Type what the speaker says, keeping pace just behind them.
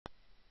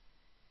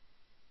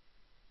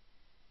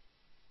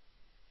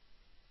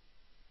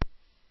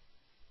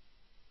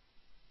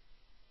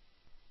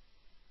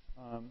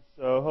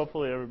So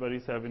hopefully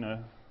everybody's having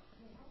a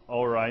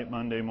all right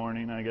Monday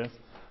morning, I guess.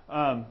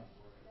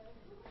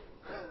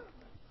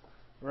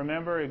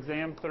 Remember,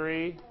 exam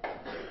 3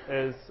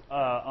 is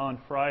on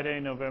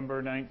Friday,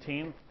 November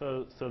 19th,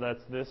 so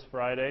that's this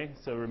Friday.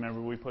 So remember,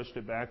 we pushed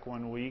it back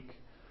 1 week.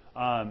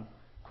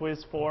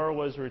 Quiz 4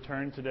 was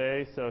returned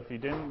today, so if you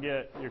didn't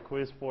get your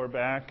Quiz 4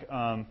 back,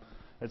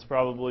 it's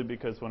probably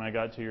because when I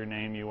got to your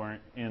name, you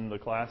weren't in the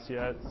class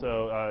yet.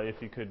 So if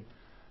you could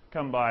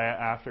come by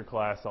after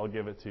class, I'll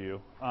give it to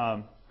you.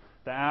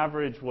 The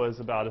average was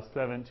about a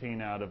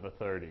 17 out of a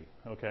 30.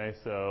 Okay,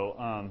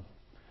 so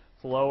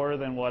it's lower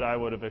than what I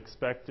would have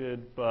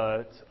expected,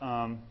 but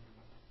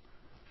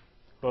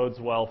bodes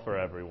well for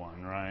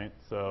everyone, right?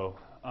 So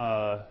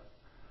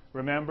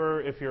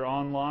remember, if you're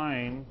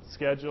online,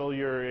 schedule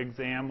your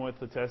exam with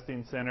the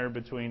testing center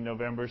between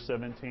November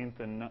 17th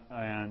and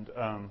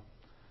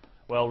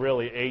well,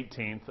 really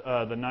 18th.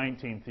 The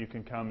 19th, you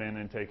can come in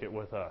and take it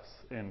with us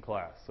in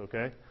class,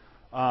 okay?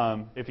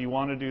 If you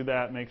want to do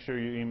that, make sure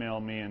you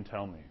email me and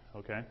tell me,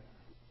 okay?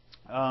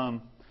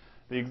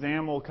 The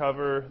exam will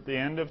cover the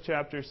end of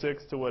Chapter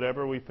 6 to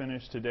whatever we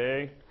finish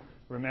today.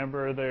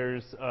 Remember,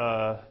 there's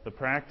the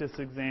practice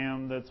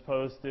exam that's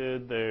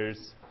posted.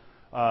 There's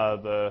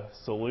the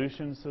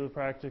solutions to the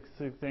practice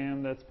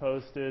exam that's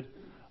posted.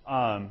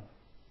 The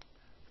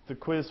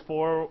Quiz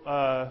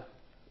 4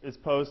 is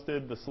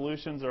posted. The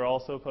solutions are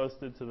also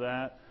posted to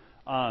that.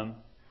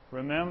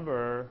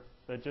 Remember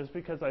that just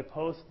because I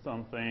post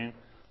something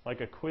like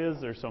a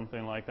quiz or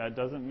something like that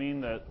doesn't mean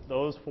that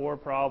those 4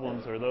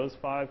 problems or those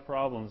 5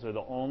 problems are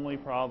the only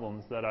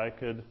problems that I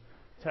could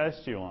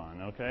test you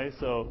on, okay?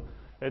 So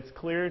it's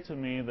clear to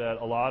me that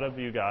a lot of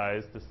you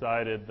guys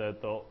decided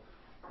that the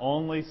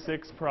only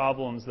 6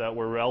 problems that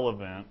were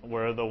relevant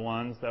were the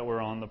ones that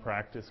were on the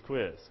practice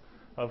quiz.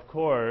 Of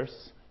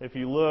course, if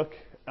you look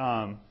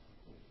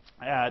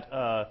at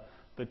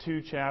the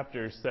 2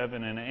 chapters,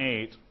 7 and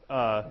 8,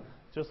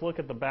 just look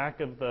at the back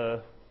of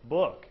the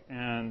book,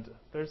 and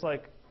there's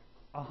like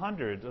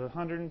 100,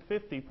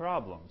 150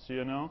 problems,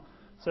 you know?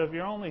 So if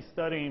you're only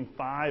studying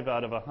 5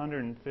 out of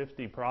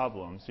 150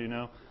 problems, you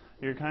know,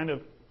 you're kind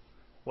of,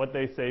 what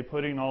they say,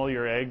 putting all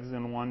your eggs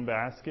in one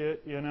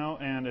basket, you know,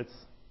 and it's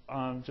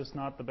just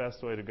not the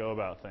best way to go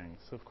about things.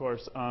 Of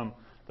course,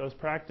 those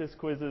practice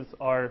quizzes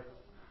are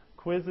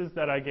quizzes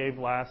that I gave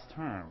last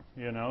term,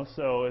 you know,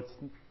 so it's,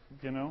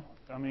 you know,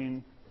 I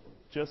mean,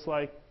 just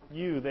like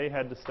you, they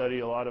had to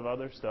study a lot of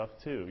other stuff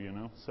too, you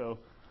know, so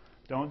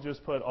don't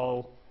just put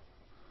all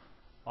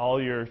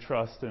your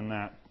trust in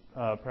that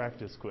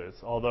practice quiz,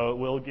 although it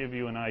will give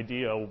you an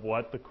idea of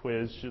what the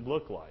quiz should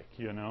look like,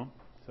 you know.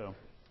 So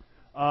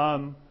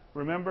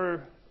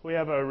remember, we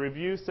have a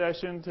review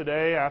session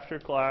today after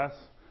class,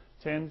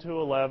 10 to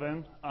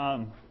 11.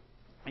 I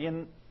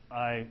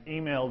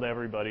emailed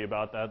everybody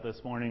about that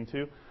this morning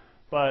too.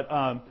 But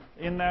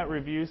in that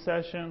review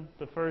session,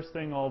 the first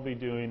thing I'll be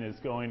doing is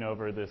going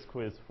over this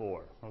Quiz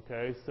 4,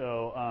 okay?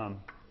 So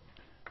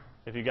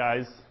if you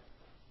guys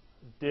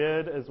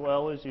did as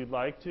well as you'd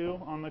like to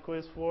on the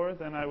Quiz 4,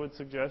 then I would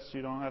suggest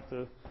you don't have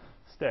to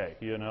stay,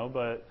 you know?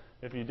 But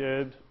if you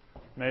did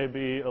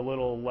maybe a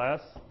little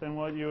less than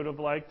what you would have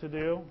liked to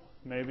do,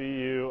 maybe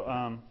you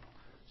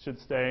should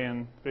stay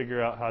and figure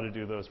out how to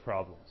do those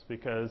problems.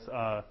 Because,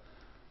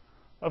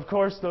 of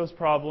course, those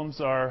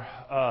problems are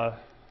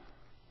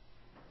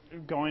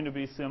going to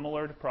be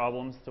similar to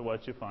problems to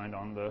what you find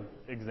on the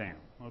exam,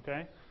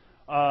 okay?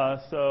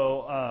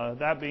 So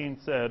that being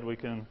said, we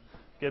can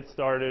get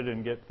started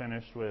and get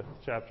finished with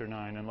Chapter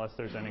 9 unless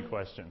there's any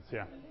questions.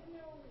 Yeah? Do you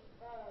know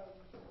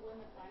when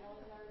the final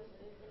exam is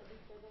going to be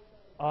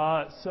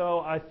scheduled? So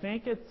I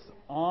think it's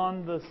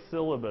on the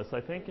syllabus. I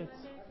think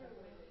it's...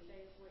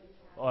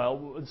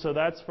 Well, so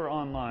that's for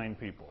online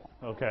people.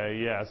 Okay,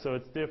 yeah, so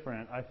it's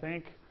different. I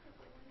think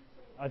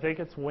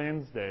it's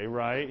Wednesday,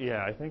 right?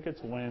 Yeah, I think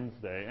it's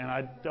Wednesday. And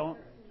I don't...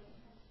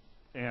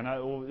 And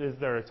is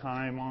there a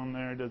time on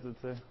there? Does it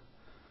say?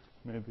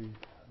 Maybe.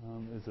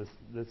 Is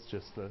this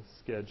just the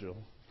schedule?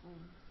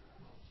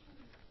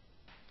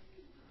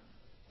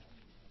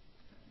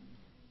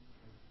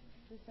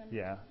 December?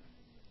 Yeah.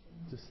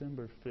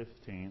 December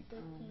 15th.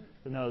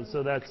 No,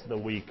 so that's the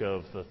week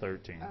of the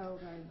 13th. Oh,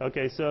 okay.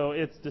 Okay, so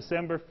it's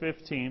December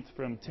 15th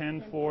from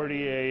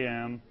 10:40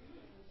 a.m.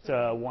 to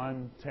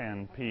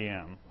 1:10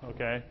 p.m.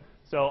 Okay?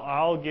 So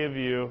I'll give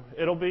you,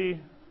 it'll be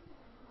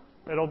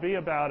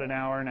about an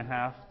hour and a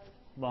half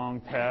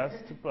long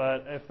test,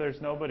 but if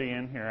there's nobody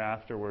in here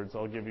afterwards,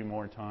 I'll give you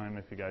more time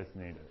if you guys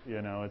need it.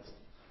 You know,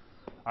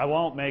 I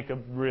won't make a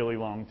really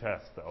long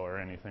test though or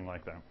anything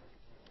like that.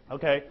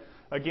 Okay,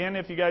 again,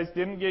 if you guys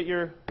didn't get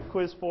your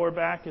Quiz 4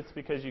 back, it's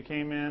because you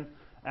came in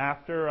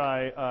after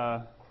I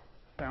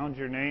found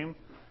your name.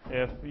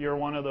 If you're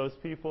one of those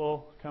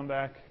people, come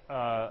up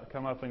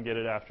and get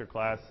it after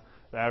class.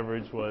 The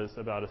average was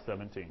about a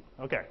 17.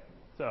 Okay,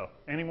 so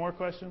any more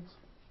questions?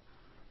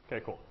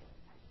 Okay, cool.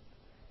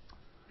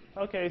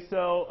 Okay,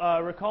 so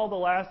recall the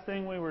last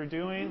thing we were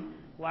doing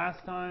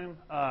last time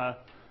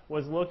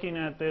was looking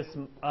at this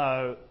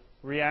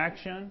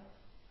reaction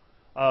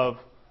of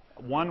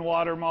one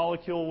water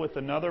molecule with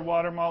another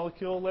water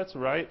molecule. Let's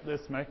write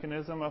this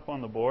mechanism up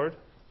on the board.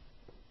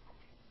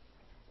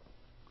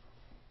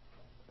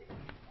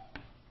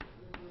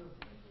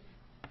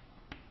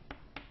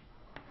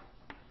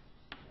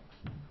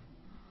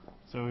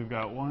 So we've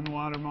got one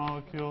water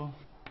molecule.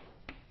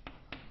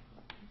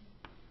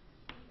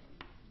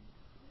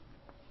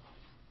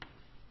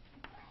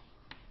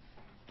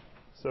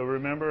 So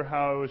remember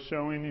how I was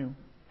showing you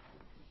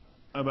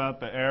about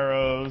the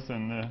arrows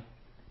and the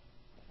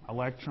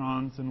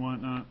electrons and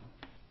whatnot?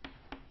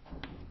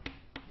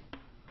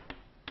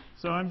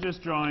 So I'm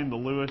just drawing the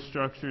Lewis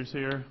structures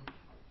here.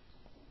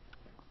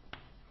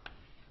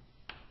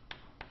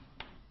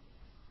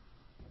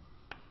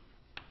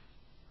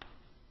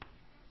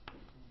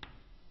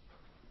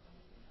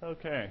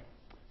 Okay,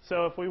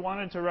 so if we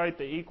wanted to write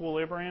the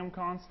equilibrium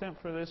constant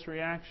for this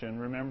reaction,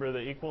 remember the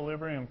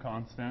equilibrium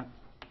constant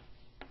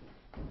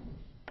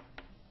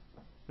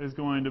is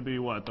going to be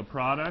what? The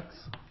products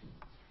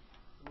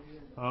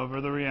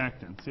over the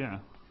reactants, yeah.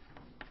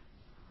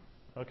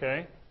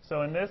 Okay,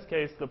 so in this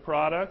case, the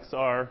products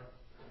are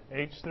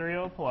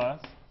H3O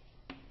plus,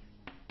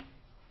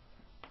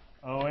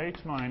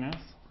 OH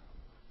minus,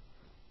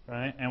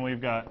 right? And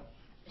we've got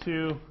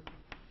two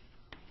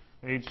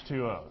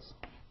H2Os,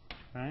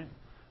 right?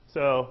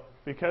 So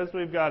because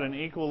we've got an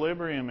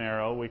equilibrium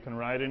arrow, we can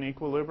write an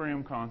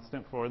equilibrium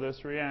constant for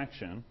this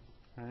reaction,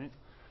 right?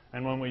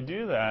 And when we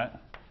do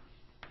that,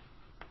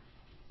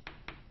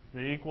 the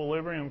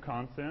equilibrium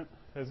constant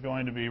is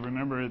going to be,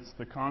 remember, it's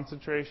the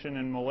concentration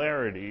in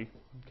molarity,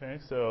 okay?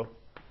 So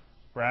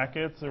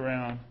brackets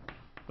around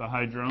the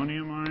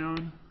hydronium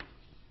ion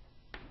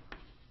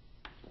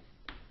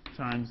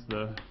times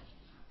the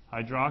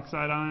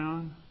hydroxide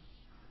ion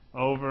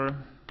over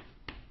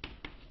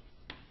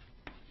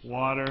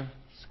water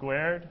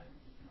squared,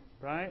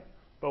 right?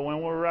 But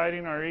when we're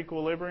writing our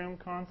equilibrium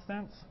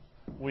constants,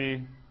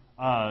 we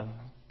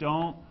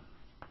don't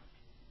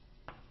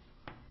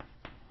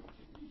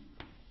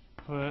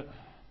put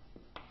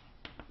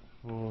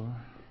for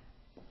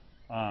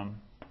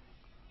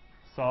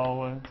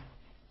solids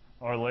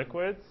or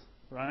liquids,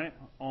 right?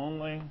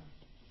 Only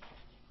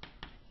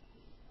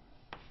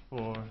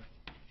for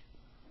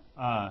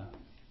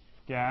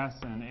gas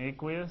and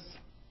aqueous.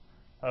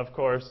 Of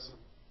course,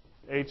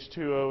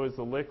 H2O is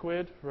a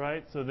liquid,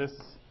 right? So this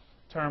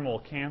term will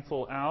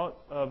cancel out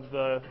of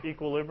the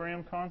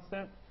equilibrium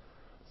constant.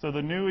 So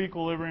the new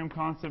equilibrium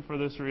constant for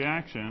this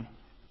reaction,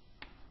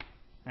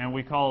 and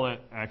we call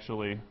it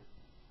actually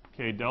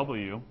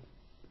Kw,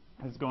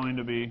 is going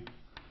to be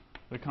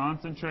the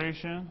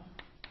concentration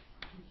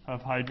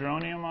of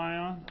hydronium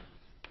ion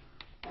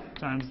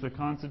times the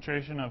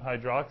concentration of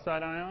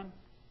hydroxide ion.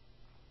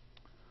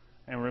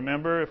 And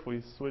remember, if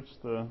we switch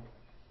the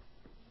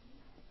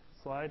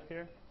slide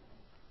here,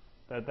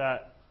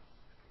 that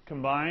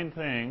combined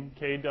thing,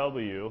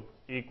 Kw,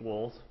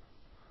 equals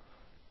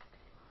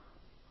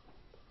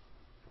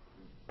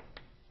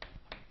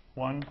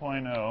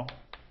 1.0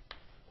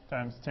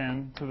 times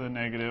 10 to the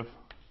negative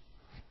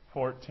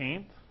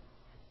 14th.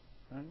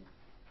 Right?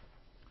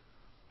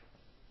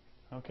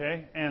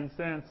 Okay, and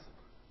since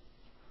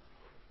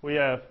we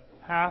have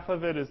half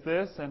of it is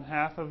this and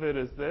half of it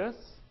is this,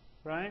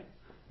 right?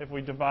 If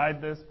we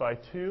divide this by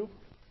 2,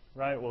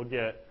 right, we'll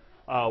get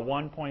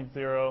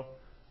 1.0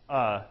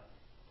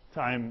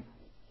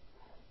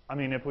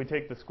 if we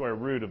take the square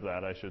root of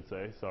that, I should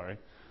say, sorry,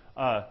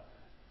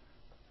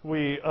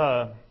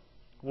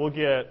 we'll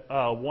get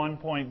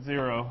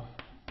 1.0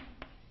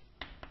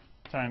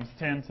 times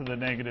 10 to the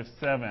negative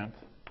 7th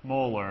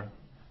molar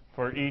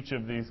for each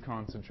of these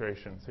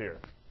concentrations here,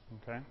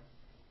 okay?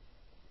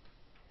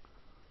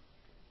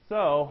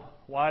 So,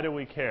 why do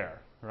we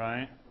care,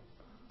 right?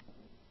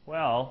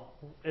 Well,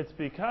 it's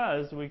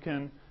because we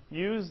can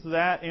use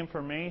that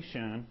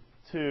information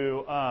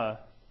to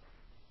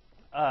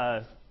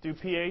do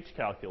pH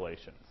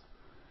calculations.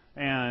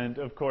 And,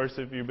 of course,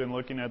 if you've been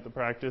looking at the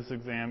practice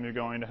exam, you're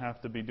going to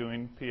have to be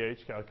doing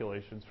pH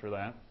calculations for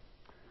that.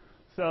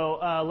 So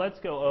let's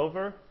go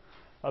over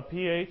a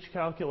pH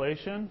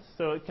calculation.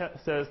 So it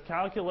says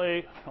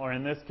calculate, or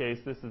in this case,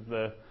 this is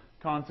the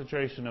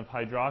concentration of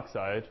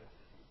hydroxide.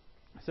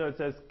 So it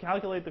says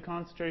calculate the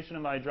concentration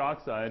of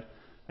hydroxide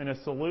in a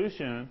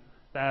solution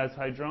that has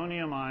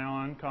hydronium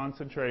ion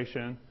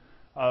concentration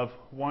of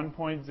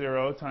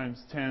 1.0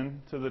 times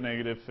 10 to the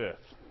negative 5th.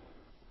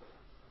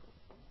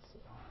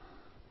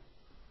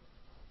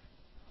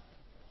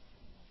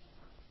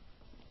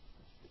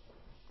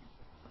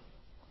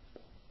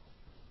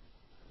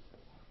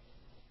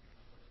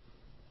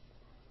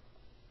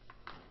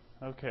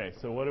 Okay,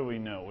 so what do we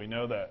know? We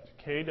know that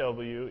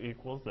Kw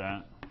equals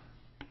that.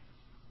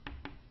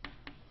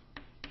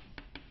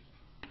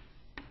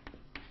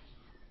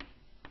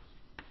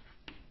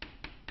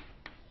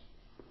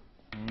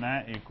 And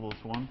that equals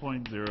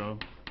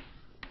 1.0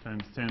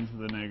 times 10 to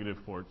the negative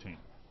 14.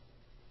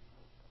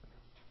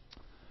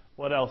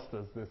 What else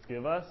does this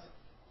give us?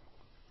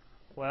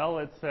 Well,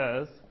 it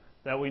says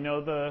that we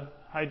know the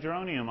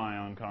hydronium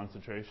ion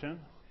concentration.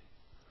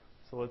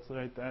 So let's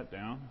write that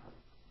down.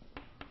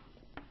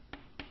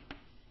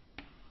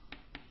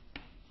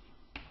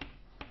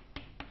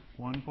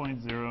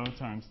 1.0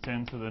 times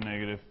 10 to the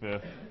negative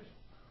fifth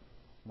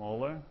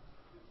molar.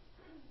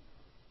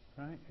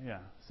 Right? Yeah.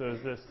 So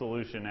is this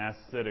solution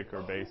acidic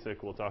or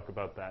basic? We'll talk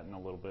about that in a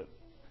little bit.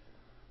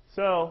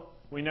 So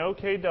we know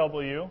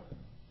Kw,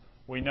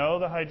 we know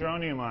the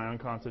hydronium ion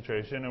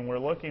concentration, and we're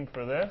looking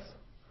for this.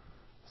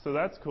 So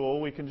that's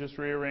cool. We can just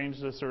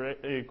rearrange this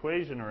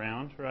equation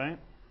around, right?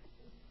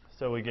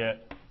 So we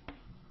get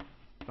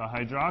the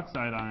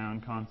hydroxide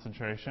ion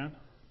concentration.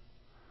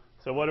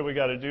 So what do we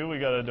got to do? We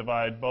got to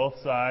divide both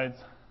sides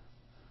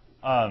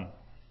by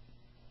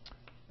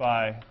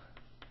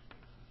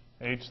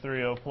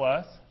H3O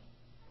plus,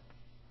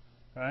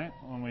 right?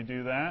 When we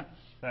do that,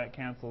 that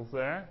cancels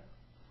there.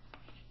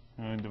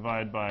 And we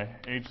divide by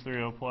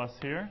H3O plus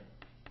here.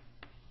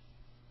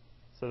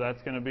 So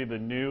that's going to be the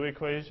new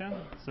equation.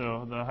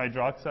 So the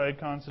hydroxide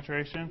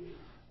concentration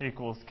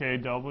equals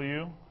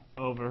Kw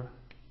over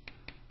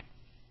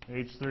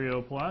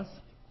H3O plus.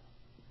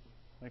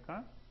 Like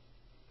that?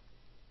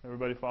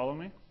 Everybody follow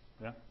me?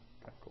 Yeah?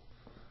 Okay, cool.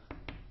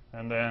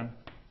 And then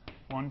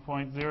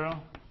 1.0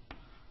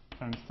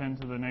 times 10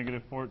 to the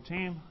negative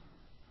 14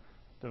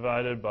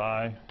 divided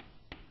by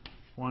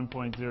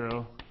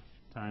 1.0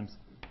 times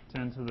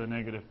 10 to the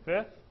negative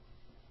fifth.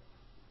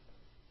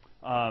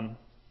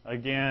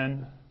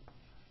 Again,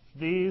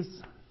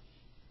 these,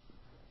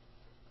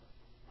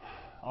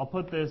 I'll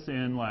put this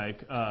in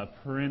like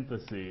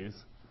parentheses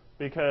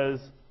because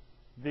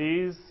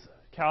these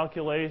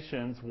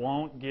calculations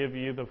won't give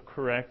you the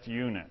correct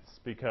units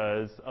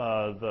because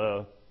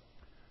the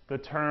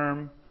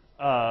term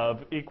of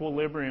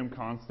equilibrium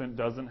constant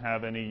doesn't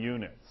have any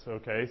units,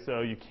 okay?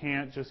 So you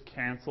can't just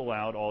cancel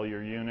out all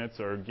your units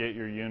or get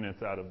your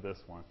units out of this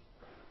one,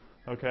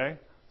 okay?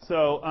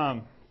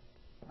 So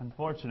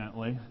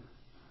unfortunately,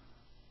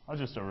 I'll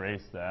just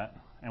erase that.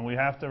 And we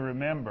have to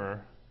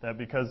remember that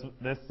because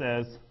this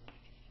says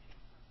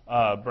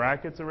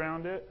brackets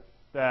around it,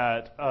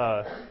 that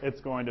it's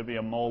going to be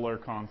a molar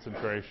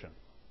concentration.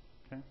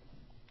 Okay?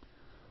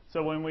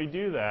 So when we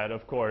do that,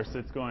 of course,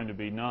 it's going to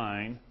be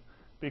 9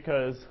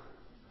 because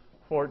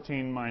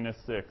 14 minus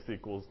 6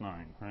 equals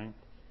 9, right?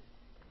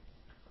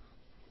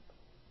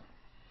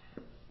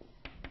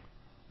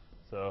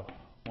 So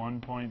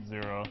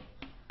 1.0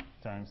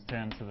 times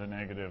 10 to the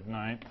negative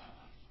 9th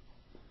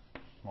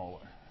molar.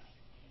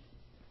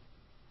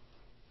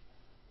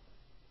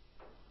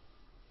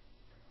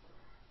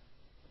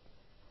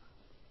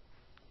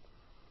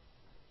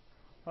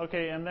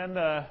 Okay, and then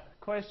the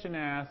question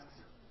asks,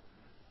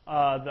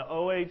 the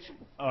OH,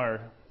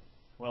 or,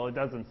 well, it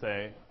doesn't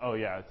say, oh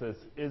yeah, it says,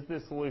 is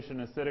this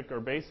solution acidic or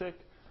basic?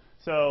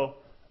 So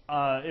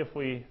if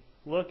we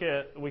look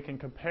at, we can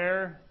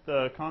compare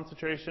the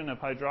concentration of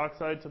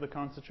hydroxide to the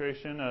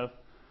concentration of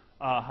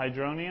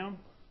hydronium,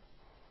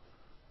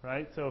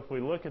 right? So if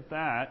we look at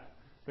that,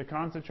 the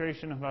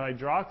concentration of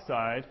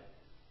hydroxide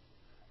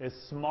is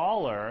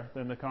smaller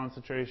than the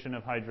concentration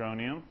of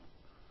hydronium,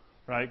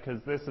 right?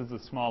 Because this is a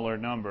smaller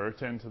number.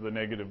 10 to the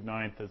negative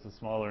 9th is a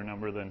smaller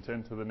number than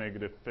 10 to the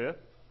negative 5th.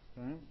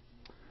 Right?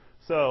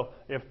 So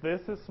if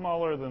this is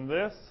smaller than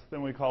this,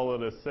 then we call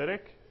it acidic.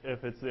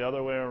 If it's the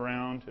other way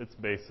around, it's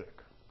basic.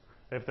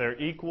 If they're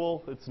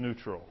equal, it's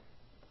neutral.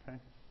 Okay?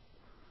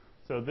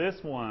 So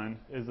this one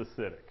is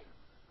acidic.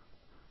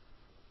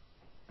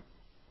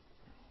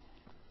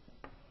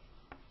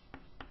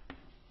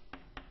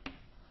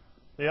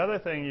 The other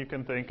thing you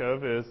can think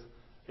of is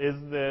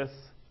this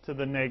to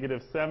the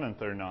negative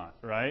 7th or not,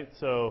 right?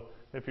 So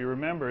if you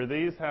remember,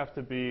 these have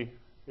to be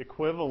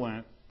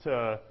equivalent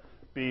to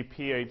be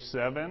pH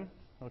 7,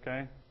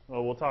 okay?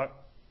 Well, we'll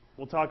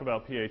talk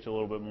about pH a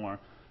little bit more,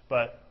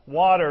 but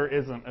water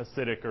isn't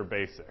acidic or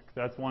basic.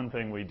 That's one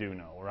thing we do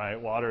know, right?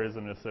 Water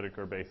isn't acidic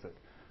or basic.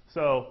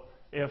 So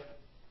if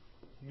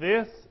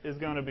this is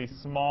going to be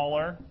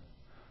smaller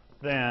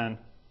than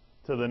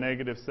to the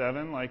negative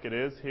 7 like it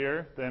is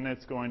here, then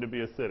it's going to be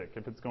acidic.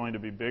 If it's going to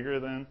be bigger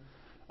than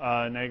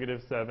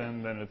negative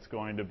 7, then it's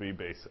going to be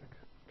basic.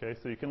 Okay,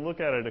 so you can look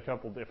at it a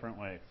couple different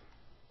ways.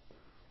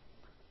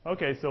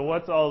 Okay, so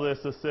what's all this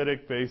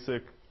acidic,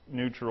 basic,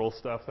 neutral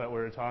stuff that we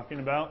were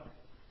talking about?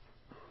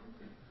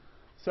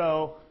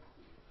 So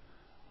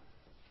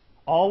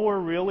all we're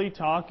really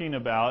talking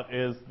about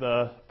is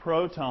the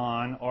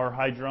proton or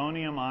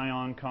hydronium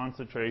ion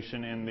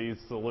concentration in these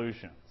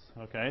solutions.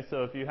 Okay,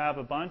 so if you have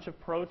a bunch of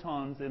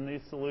protons in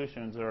these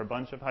solutions or a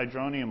bunch of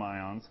hydronium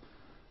ions,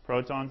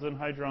 protons and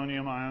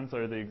hydronium ions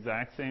are the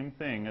exact same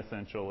thing,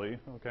 essentially,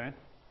 okay?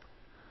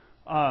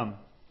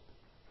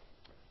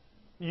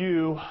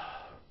 You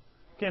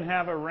can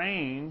have a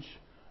range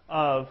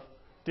of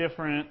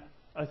different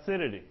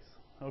acidities,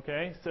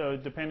 okay? So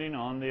depending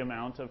on the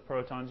amount of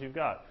protons you've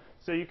got.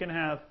 So you can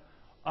have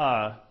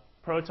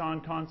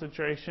proton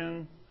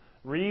concentration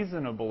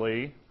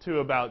reasonably to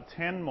about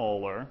 10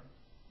 molar,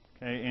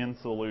 okay, in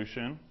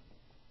solution,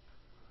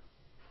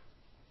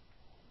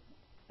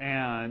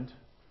 and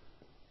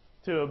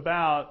to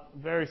about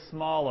very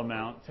small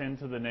amount, 10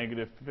 to the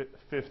negative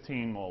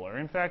 15 molar.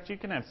 In fact, you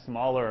can have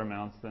smaller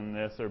amounts than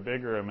this or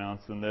bigger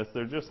amounts than this.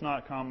 They're just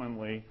not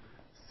commonly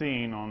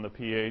seen on the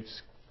pH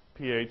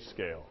pH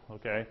scale,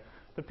 okay?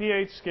 The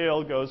pH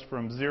scale goes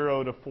from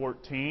 0 to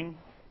 14.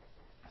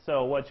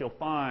 So what you'll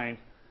find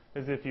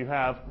is if you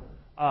have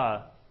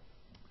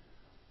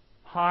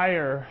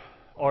higher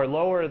or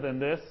lower than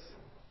this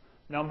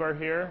number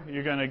here,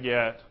 you're going to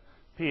get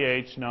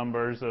pH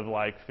numbers of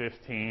like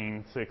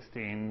 15,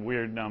 16,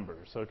 weird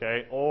numbers,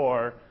 okay?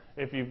 Or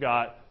if you've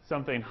got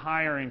something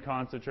higher in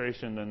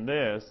concentration than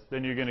this,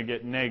 then you're going to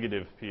get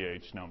negative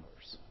pH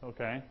numbers,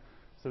 okay?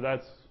 So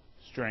that's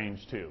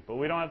strange too. But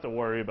we don't have to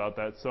worry about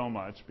that so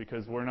much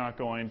because we're not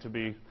going to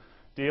be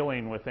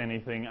dealing with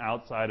anything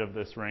outside of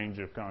this range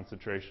of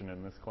concentration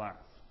in this class,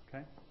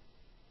 okay?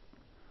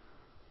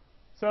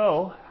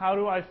 So how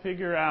do I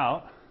figure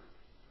out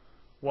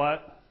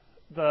what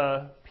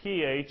the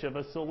pH of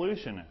a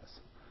solution is?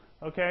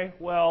 Okay,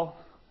 well,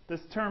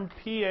 this term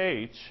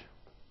pH,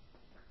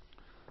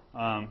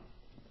 of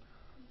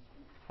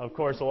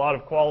course, a lot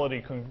of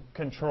quality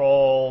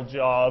control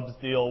jobs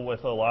deal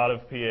with a lot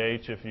of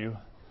pH. If you've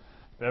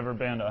ever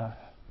been a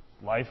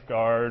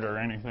lifeguard or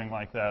anything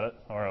like that,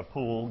 or a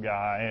pool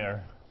guy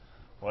or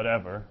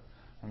whatever,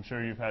 I'm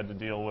sure you've had to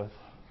deal with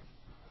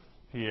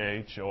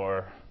pH,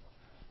 or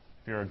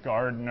if you're a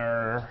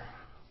gardener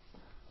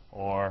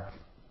or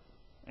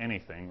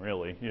anything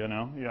really, you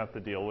know, you have to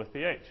deal with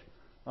pH.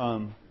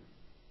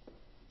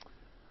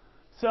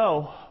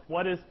 So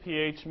what does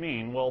pH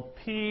mean? Well,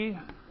 pH.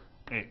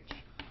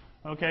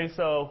 Okay,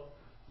 so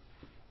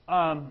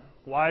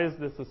why is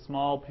this a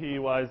small p?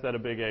 Why is that a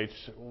big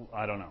H?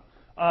 I don't know.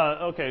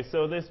 Okay,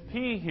 so this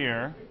p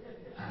here,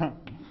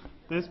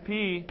 this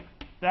p,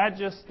 that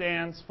just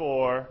stands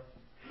for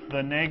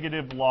the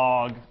negative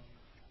log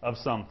of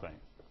something.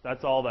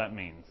 That's all that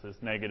means, is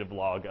negative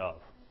log of.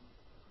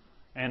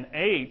 And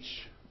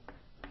H,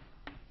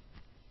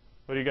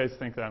 what do you guys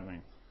think that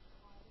means?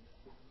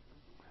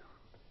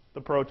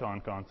 The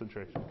proton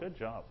concentration. Good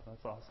job.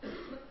 That's awesome.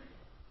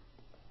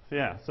 So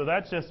yeah, so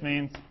that just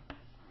means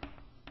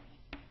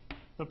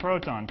the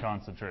proton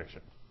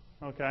concentration.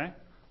 Okay?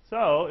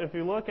 So if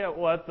you look at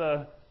what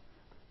the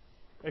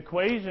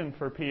equation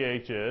for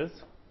pH is,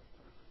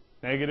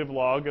 negative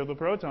log of the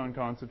proton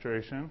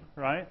concentration,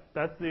 right?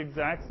 That's the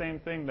exact same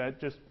thing that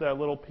just that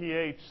little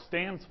pH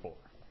stands for.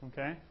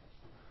 Okay?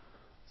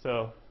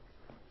 So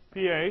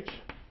pH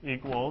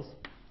equals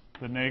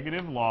the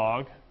negative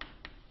log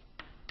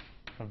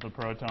of the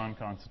proton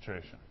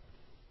concentration.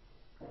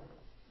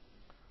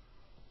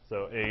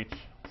 So H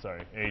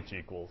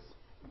equals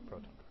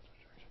proton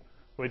concentration,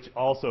 which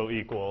also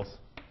equals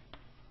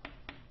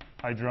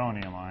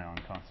hydronium ion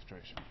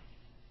concentration.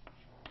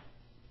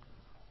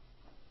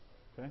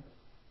 Okay?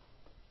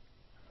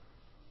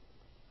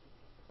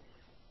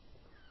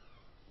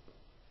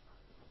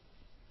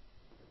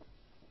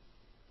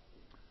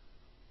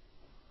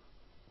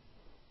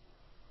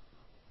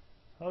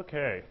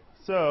 Okay,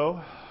 so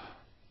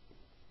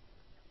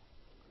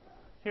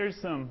here's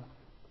some,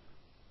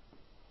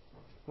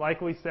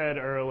 like we said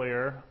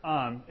earlier,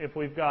 if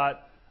we've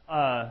got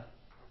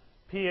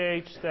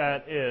pH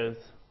that is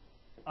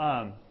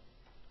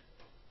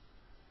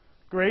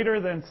greater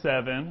than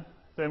 7,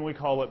 then we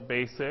call it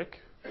basic.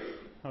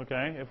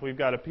 Okay, if we've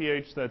got a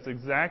pH that's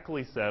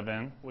exactly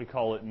 7, we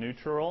call it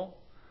neutral.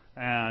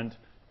 And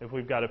if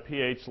we've got a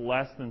pH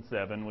less than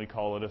 7, we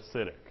call it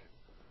acidic.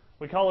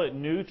 We call it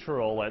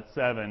neutral at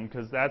 7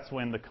 because that's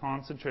when the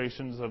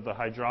concentrations of the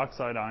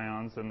hydroxide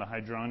ions and the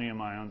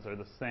hydronium ions are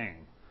the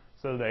same.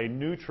 So they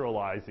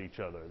neutralize each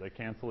other. They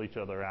cancel each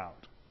other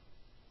out.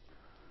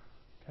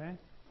 Okay?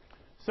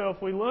 So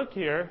if we look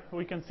here,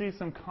 we can see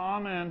some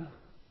common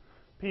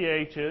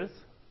pHs,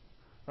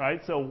 right?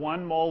 So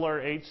 1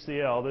 molar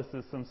HCl, this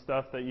is some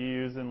stuff that you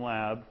use in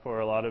lab for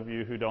a lot of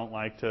you who don't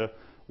like to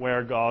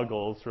wear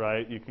goggles,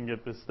 right? You can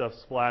get this stuff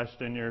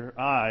splashed in your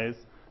eyes.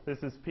 This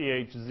is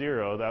pH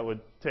 0. That would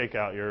take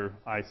out your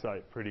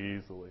eyesight pretty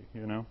easily,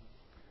 you know?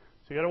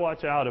 So you got to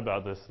watch out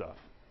about this stuff.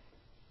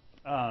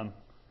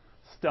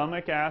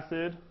 Stomach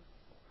acid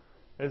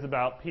is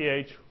about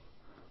pH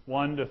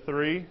 1 to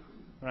 3,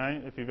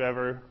 right? If you've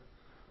ever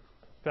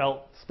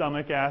felt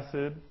stomach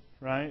acid,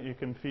 right? You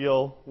can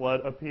feel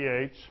what a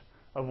pH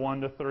of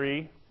 1 to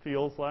 3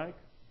 feels like.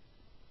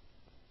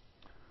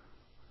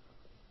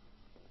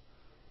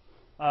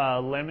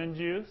 Lemon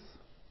juice,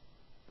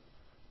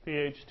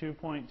 pH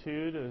 2.2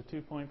 to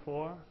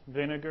 2.4.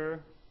 Vinegar,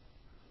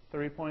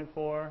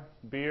 3.4.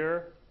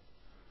 Beer,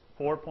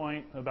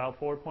 about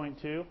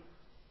 4.2.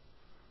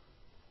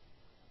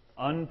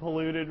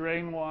 Unpolluted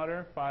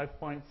rainwater,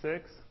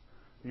 5.6.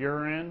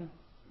 Urine,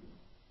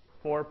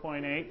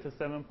 4.8 to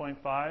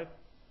 7.5.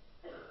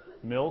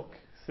 Milk,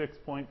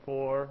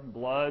 6.4.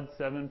 Blood,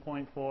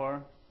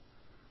 7.4.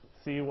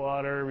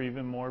 Seawater,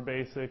 even more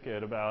basic,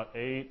 at about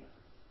 8.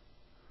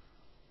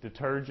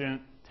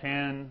 Detergent,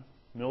 10.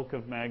 Milk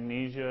of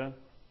magnesia,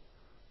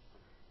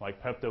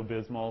 like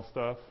Pepto-Bismol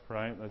stuff,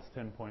 right? That's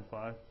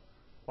 10.5.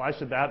 Why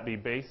should that be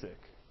basic,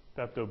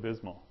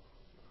 Pepto-Bismol?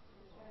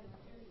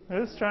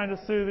 It's trying to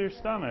soothe your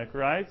stomach,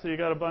 right? So you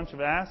got a bunch of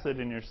acid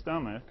in your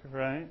stomach,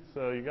 right?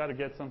 So you got to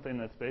get something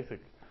that's basic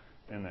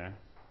in there.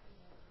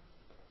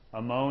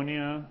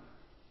 Ammonia,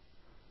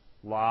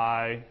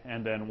 Lye,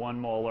 and then 1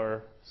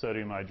 molar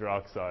sodium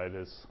hydroxide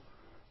is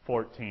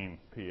 14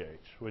 pH,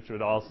 which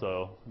would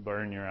also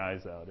burn your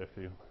eyes out if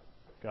you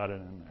got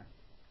it in there.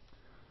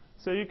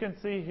 So you can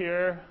see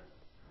here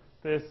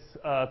this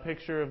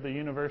picture of the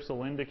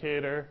universal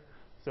indicator.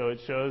 So it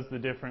shows the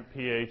different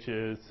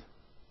pHs,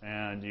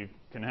 and you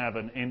can have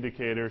an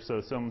indicator,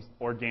 so some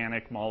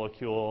organic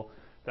molecule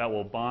that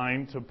will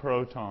bind to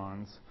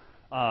protons.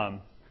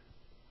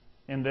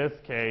 In this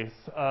case,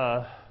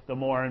 the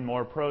more and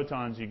more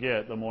protons you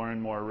get, the more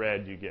and more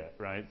red you get,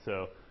 right?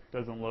 So it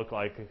doesn't look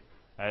like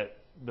at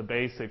the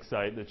basic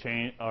site,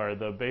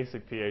 the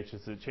basic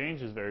pHs, it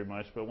changes very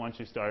much, but once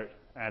you start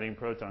adding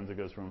protons, it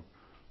goes from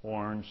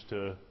orange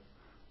to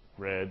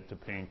red to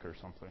pink or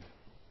something.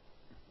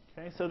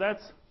 Okay, so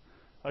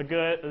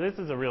this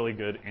is a really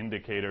good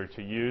indicator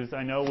to use.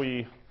 I know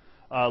we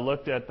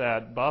looked at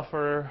that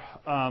buffer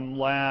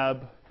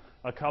lab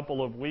a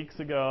couple of weeks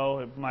ago.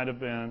 It might have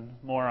been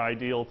more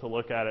ideal to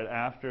look at it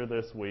after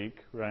this week,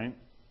 right?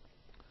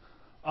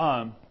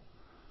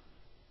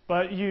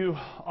 But you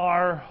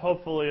are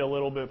hopefully a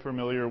little bit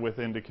familiar with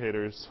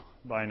indicators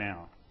by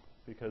now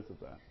because of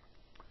that.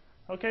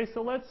 Okay,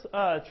 so let's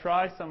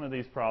try some of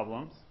these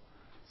problems.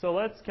 So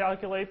let's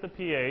calculate the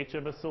pH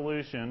of a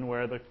solution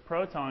where the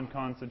proton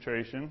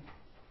concentration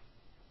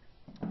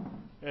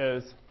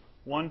is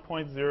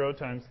 1.0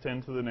 times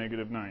 10 to the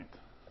negative 9th.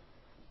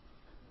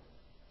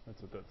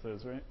 That's what that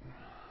says, right?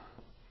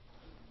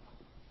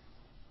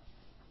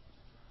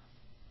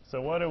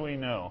 So what do we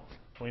know?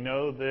 We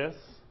know this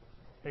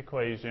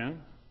equation,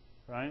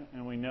 right?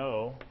 And we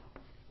know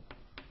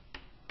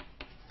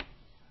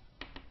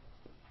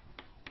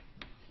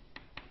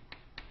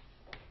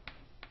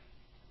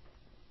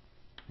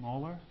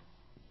molar.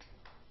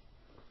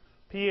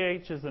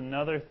 pH is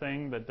another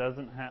thing that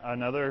doesn't have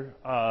another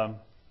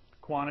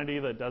quantity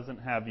that doesn't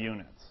have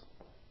units.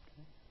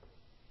 Okay.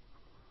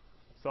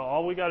 So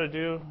all we got to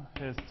do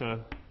is to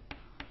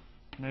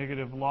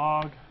negative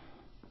log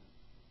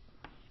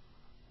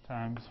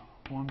times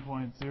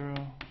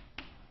 1.0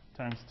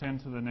 times 10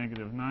 to the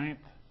negative 9th.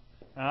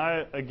 And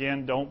I,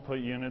 again, don't put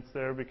units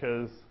there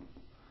because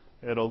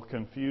it'll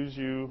confuse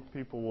you.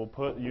 People will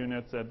put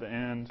units at the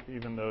end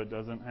even though it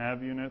doesn't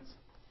have units.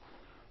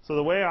 So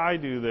the way I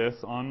do this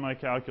on my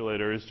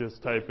calculator is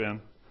just type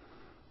in,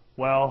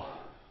 well,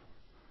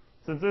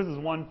 since this is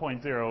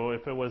 1.0,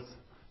 if it was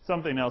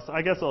something else,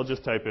 I guess I'll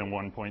just type in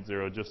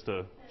 1.0 just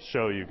to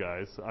show you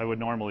guys. I would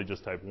normally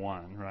just type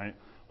 1, right?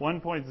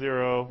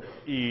 1.0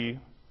 E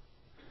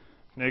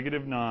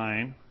negative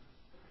 9,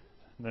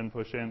 then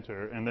push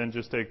enter, and then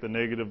just take the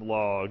negative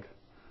log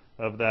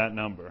of that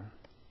number.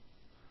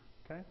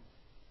 Okay?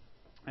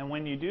 And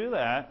when you do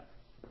that,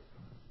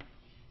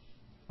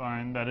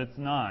 find that it's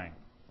 9.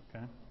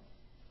 Okay?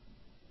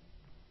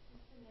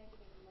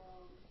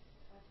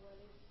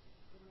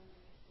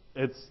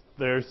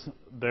 There's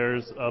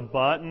a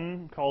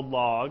button called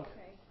log.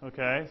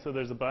 Okay, so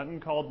there's a button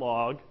called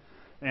log,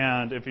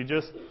 and if you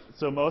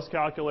so most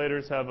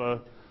calculators have a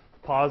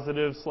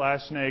positive /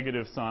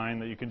 negative sign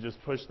that you can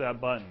just push that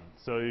button.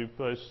 So you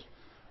push.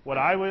 What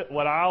I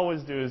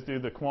always do is do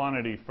the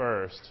quantity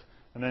first,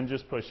 and then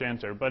just push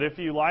enter. But if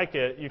you like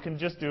it, you can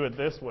just do it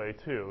this way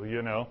too.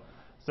 You know,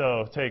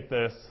 so take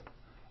this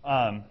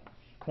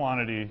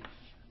quantity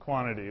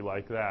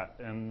like that,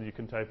 and you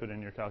can type it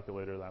in your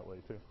calculator that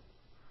way too.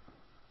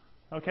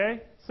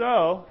 Okay,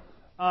 so,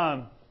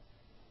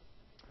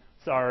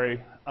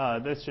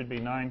 this should be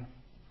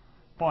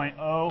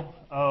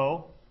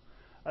 9.00.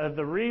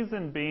 The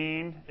reason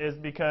being is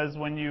because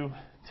when you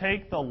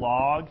take the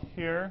log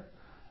here,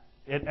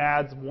 it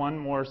adds one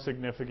more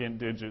significant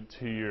digit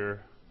to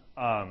your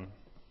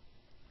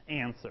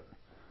answer.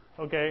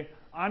 Okay,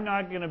 I'm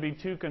not going to be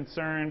too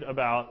concerned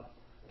about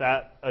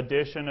that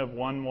addition of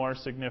one more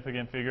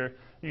significant figure.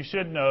 You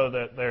should know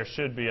that there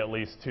should be at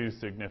least 2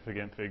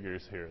 significant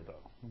figures here, though.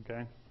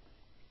 Okay?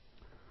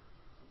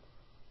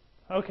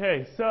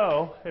 Okay,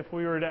 so if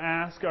we were to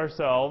ask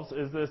ourselves,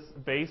 is this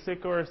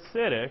basic or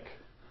acidic?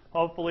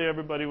 Hopefully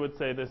everybody would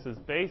say this is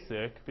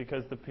basic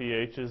because the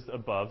pH is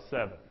above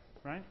 7,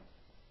 right?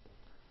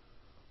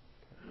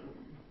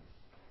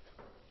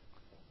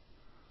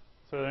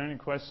 So are there any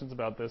questions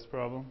about this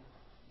problem?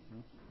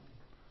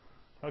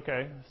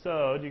 Okay,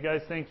 so do you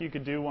guys think you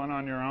could do one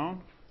on your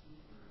own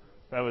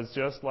that was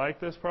just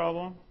like this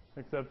problem,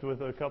 except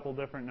with a couple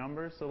different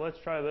numbers? So let's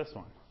try this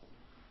one.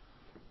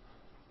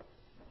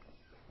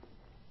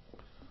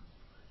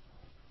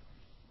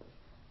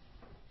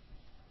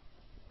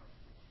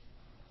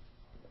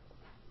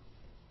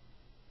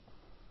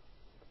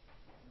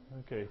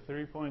 Okay,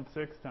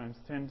 3.6 times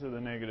 10 to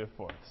the negative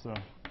 4th. So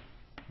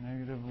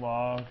negative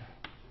log .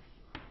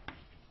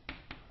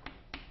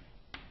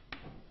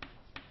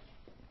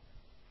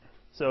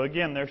 So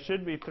again, there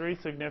should be 3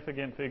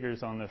 significant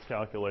figures on this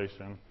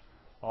calculation,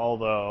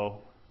 although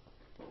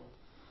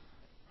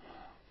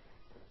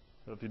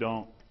if you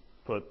don't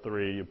put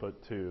 3, you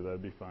put 2,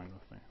 that'd be fine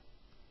with me.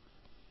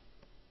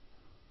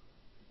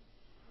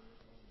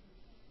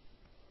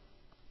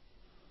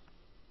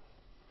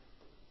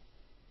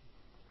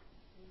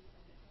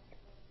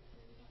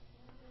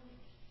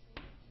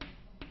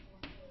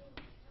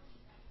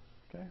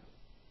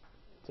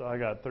 So I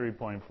got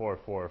 3.44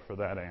 for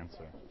that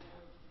answer.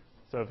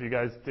 So if you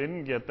guys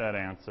didn't get that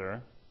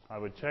answer, I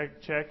would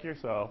check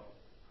yourself.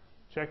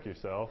 Check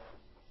yourself.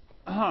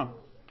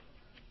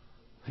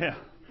 Yeah.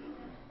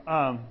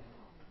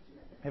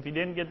 If you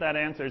didn't get that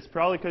answer, it's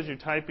probably because you're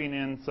typing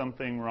in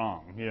something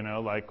wrong, you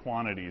know, like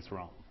quantities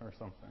wrong or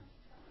something.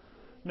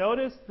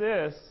 Notice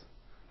this,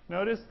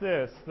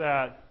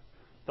 that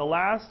the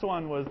last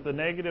one was the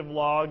negative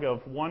log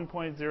of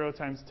 1.0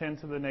 times 10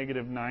 to the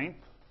negative 9th.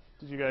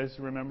 Did you guys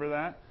remember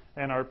that?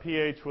 And our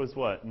pH was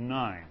what?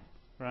 9,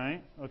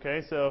 right?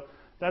 Okay, so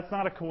that's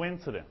not a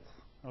coincidence,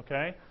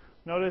 okay?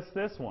 Notice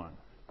this one.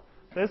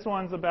 This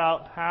one's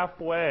about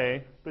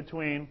halfway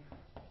between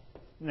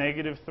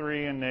negative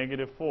 3 and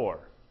negative 4,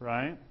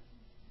 right?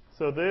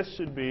 So this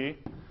should be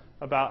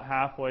about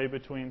halfway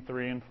between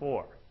 3 and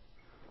 4.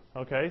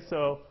 Okay,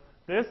 so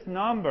this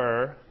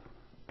number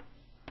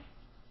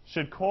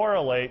should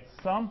correlate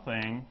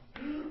something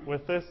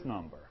with this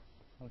number,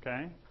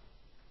 okay?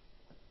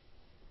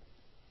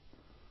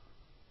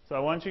 So I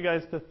want you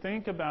guys to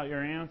think about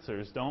your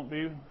answers. Don't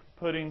be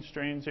putting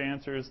strange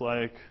answers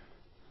like,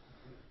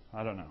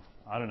 I don't know,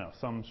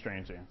 some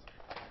strange answer.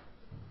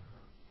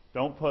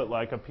 Don't put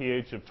like a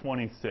pH of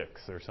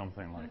 26 or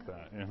something like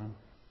that, you know?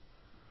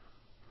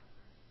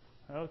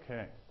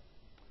 Okay.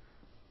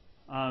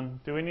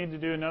 Do we need to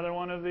do another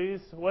one of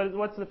these?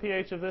 What's the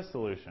pH of this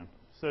solution?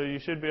 So you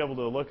should be able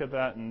to look at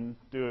that and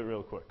do it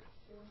real quick.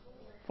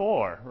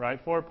 4,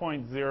 right?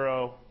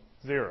 4.00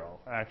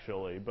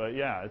 actually, but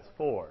yeah, it's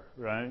 4,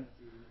 right?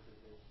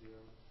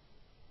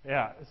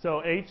 Yeah,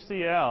 so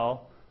HCl,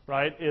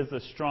 right, is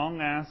a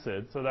strong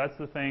acid. So that's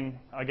the thing,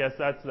 I guess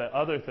that's the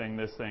other thing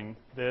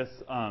this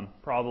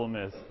problem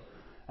is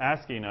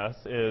asking us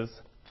is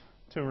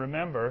to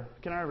remember.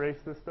 Can I erase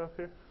this stuff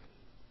here?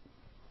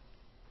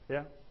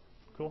 Yeah?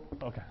 Cool?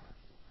 Okay.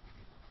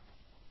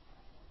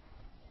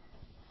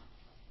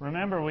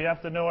 Remember, we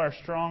have to know our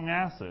strong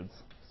acids.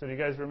 So do you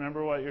guys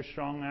remember what your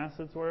strong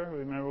acids were?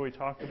 Remember we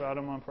talked about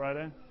them on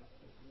Friday?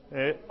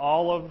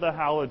 All of the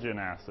halogen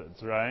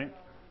acids, right?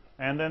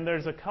 And then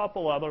there's a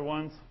couple other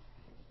ones.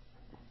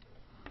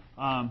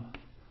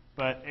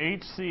 But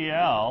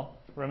HCl,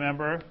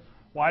 remember,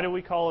 why do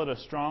we call it a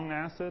strong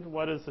acid?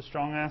 What does the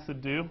strong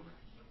acid do?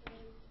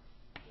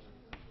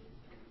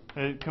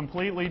 It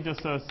completely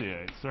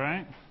dissociates,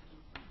 right?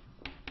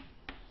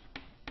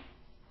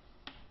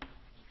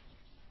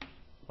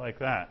 Like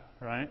that,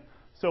 right?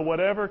 So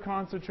whatever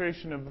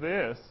concentration of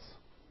this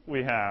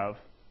we have,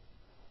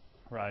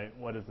 right,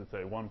 what does it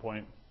say? 1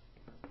 point.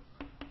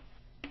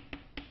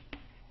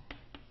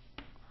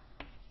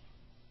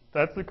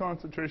 That's the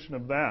concentration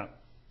of that.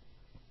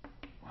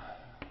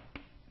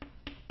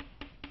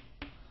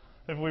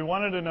 If we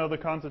wanted to know the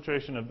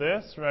concentration of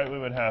this, right, we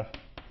would have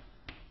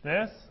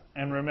this.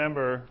 And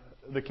remember,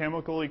 the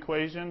chemical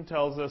equation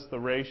tells us the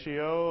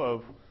ratio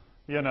of,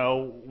 you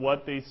know,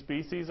 what these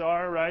species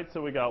are, right?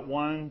 So we got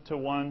 1 to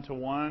 1 to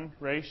 1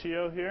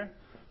 ratio here.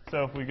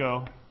 So if we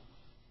go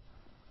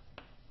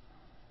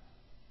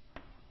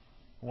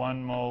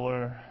 1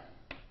 molar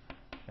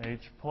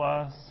H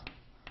plus,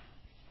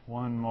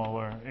 1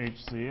 molar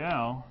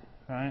HCl,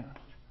 right?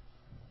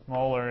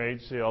 Molar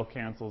HCl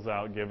cancels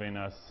out, giving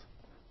us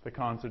the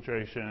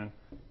concentration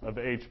of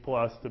H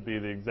plus to be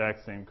the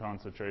exact same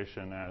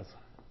concentration as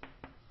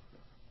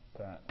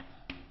that.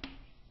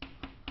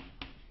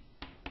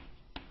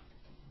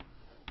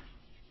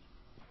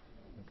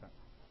 Okay.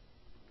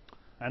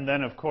 And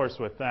then, of course,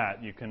 with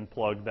that, you can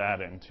plug that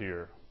into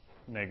your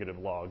negative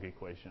log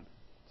equation.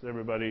 Does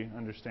everybody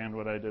understand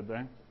what I did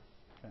there?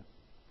 Okay.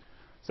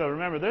 So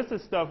remember, this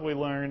is stuff we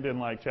learned in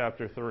like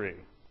chapter 3.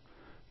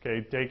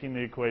 Okay, taking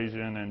the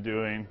equation and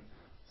doing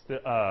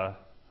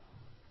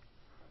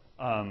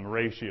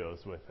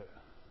ratios with it.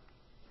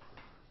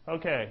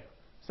 Okay,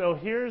 so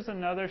here's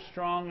another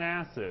strong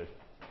acid,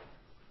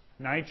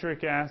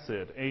 nitric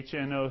acid,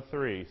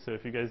 HNO3. So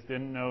if you guys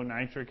didn't know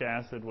nitric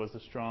acid was a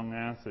strong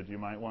acid, you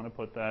might want to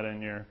put that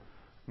in your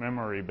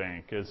memory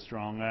bank as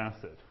strong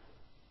acid.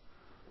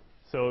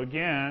 So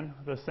again,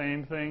 the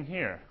same thing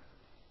here.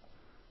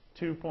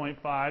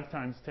 2.5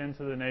 times 10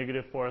 to the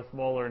negative 4th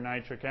molar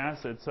nitric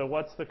acid. So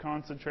what's the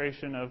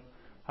concentration of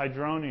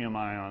hydronium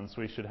ions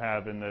we should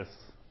have in this?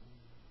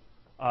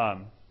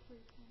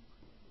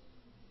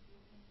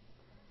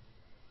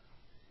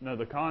 No,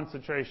 the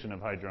concentration of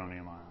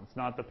hydronium ions,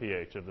 not the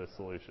pH of this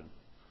solution.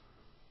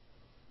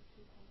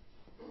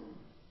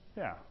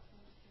 Yeah.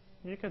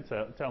 You can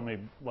tell me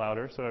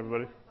louder so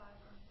everybody.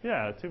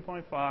 Yeah,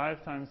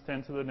 2.5 times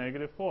 10 to the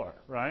negative 4,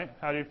 right?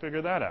 How do you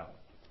figure that out?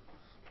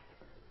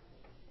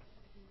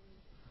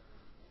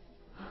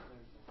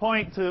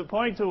 Point to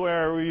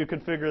where you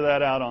could figure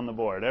that out on the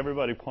board.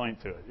 Everybody point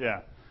to it.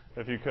 Yeah,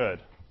 if you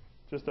could.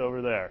 Just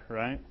over there,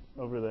 right?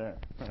 Over there,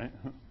 right?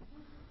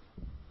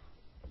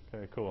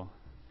 Okay, cool.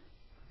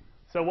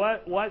 So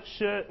what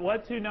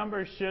two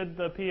numbers should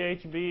the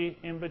pH be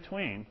in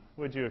between,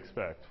 would you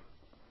expect?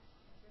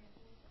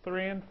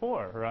 3 and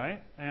 4,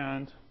 right?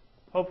 And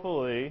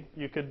hopefully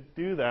you could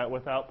do that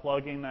without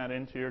plugging that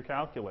into your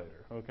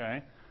calculator,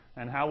 okay?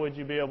 And how would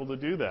you be able to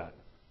do that?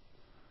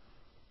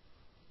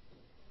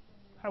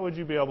 How would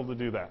you be able to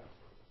do that?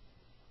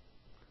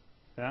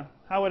 Yeah?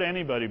 How would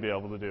anybody be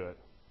able to do it?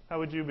 How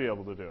would you be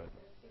able to do it?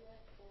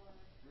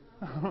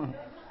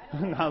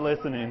 Not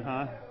listening,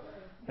 huh?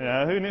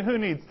 Yeah, who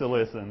needs to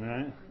listen,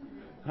 right?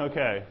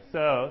 Okay,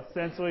 so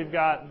since we've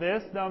got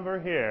this number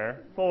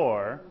here,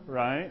 4,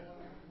 right?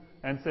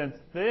 And since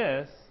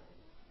this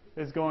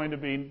is going to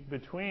be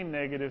between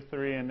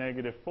 -3 and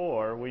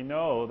 -4, we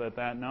know that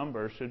that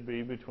number should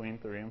be between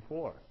 3 and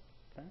 4.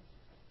 Okay?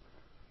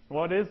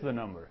 What is the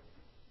number?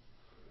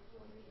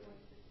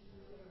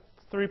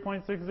 It's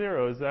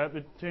 3.60. Is that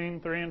between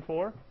 3 and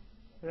 4?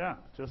 Yeah,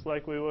 just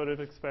like we would have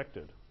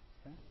expected.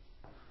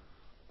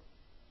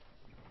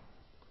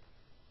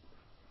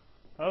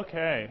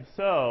 Okay,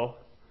 so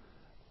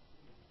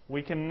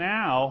we can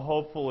now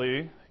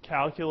hopefully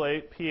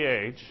calculate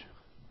pH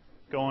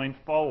going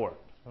forward.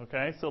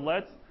 Okay, so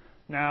let's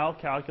now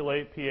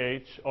calculate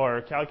pH,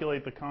 or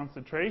calculate the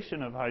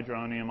concentration of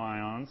hydronium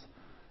ions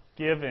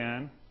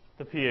given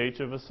the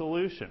pH of a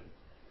solution.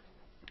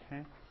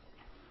 Okay,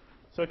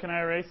 so can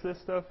I erase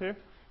this stuff here?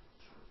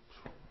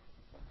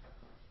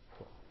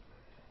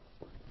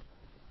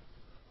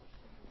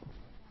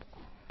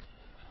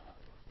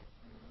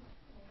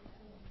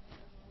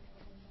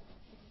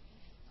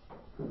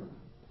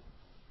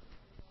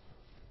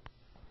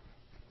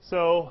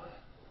 So,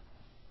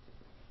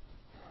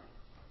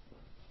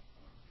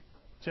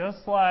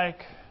 just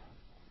like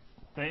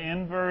the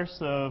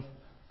inverse of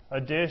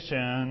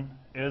addition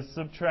is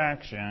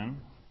subtraction,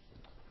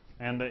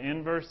 and the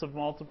inverse of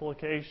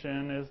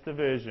multiplication is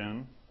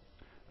division,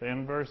 the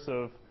inverse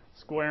of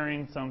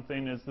squaring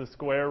something is the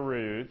square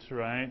root,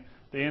 right?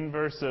 The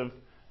inverse of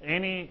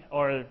any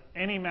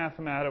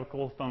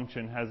mathematical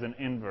function has an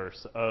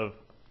inverse of,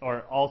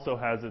 or also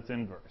has its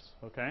inverse,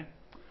 okay?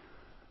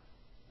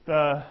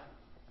 The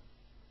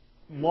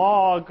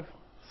log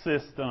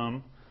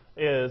system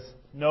is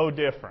no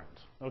different.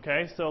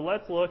 Okay, so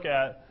let's look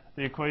at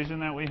the equation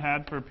that we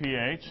had for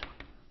pH.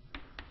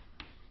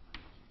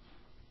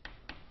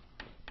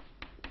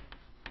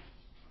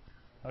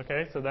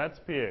 Okay, so that's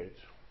pH,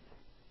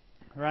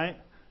 right?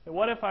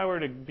 What if I were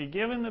to be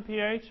given the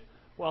pH?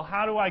 Well,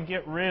 how do I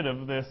get rid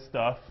of this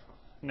stuff,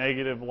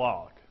 negative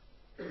log?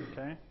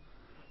 Okay,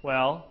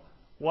 well,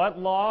 what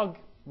log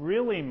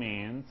really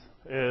means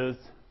is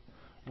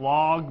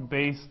log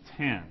base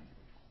 10.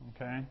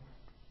 Okay?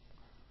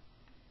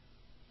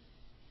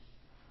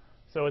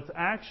 So it's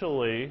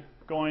actually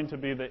going to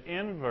be the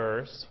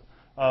inverse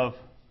of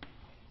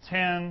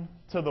 10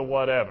 to the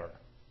whatever.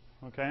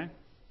 Okay?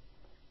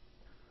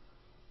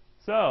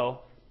 So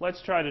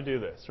let's try to do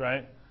this,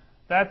 right?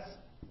 That's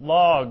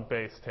log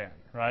base 10,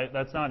 right?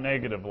 That's not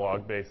negative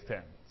log base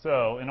 10.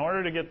 So in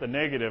order to get the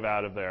negative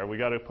out of there, we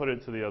got to put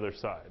it to the other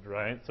side,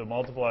 right? So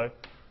multiply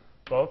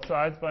both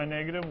sides by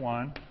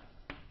 -1.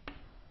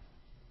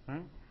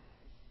 Right?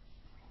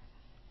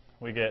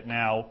 We get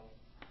now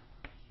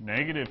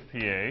negative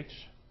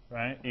pH,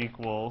 right,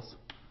 equals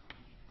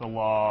the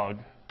log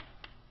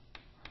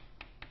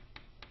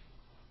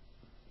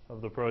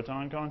of the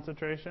proton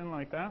concentration,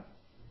 like that.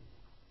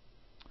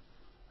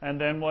 And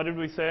then what did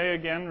we say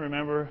again?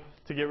 Remember,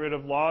 to get rid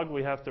of log,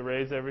 we have to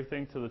raise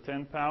everything to the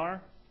 10th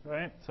power,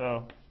 right?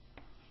 So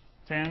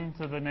 10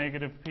 to the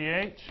negative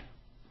pH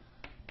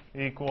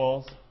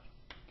equals,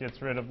 gets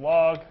rid of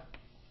log,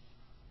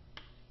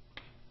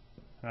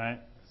 right?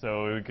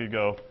 So we could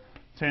go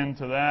 10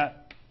 to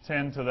that,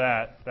 10 to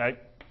that. That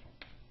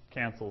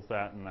cancels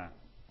that and that.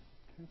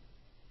 Okay.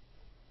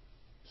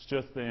 It's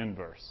just the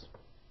inverse.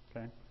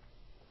 Okay.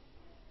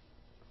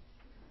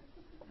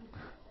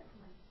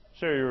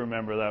 Sure, you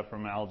remember that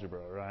from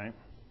algebra, right?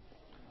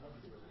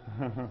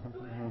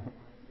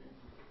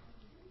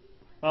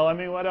 Well, I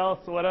mean, what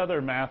else? What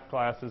other math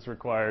class is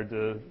required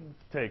to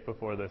take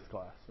before this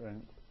class,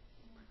 right?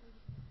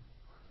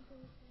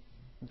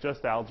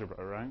 Just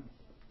algebra, right?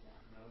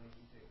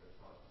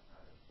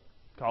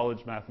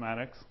 College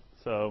mathematics.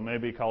 So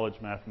maybe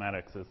college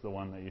mathematics is the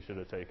one that you should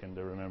have taken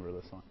to remember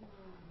this one.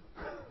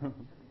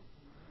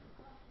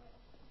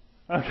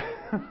 Okay.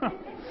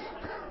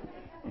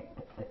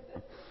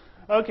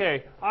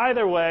 Okay,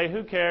 either way,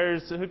 who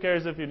cares? Who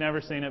cares if you've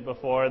never seen it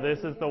before?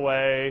 This is the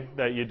way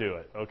that you do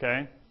it,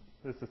 okay?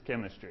 This is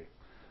chemistry.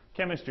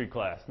 Chemistry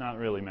class, not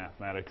really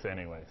mathematics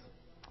anyways.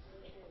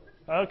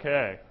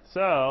 Okay,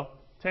 so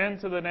 10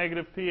 to the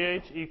negative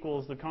pH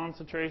equals the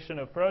concentration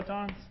of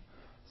protons.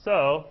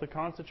 So the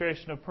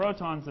concentration of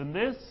protons in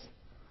this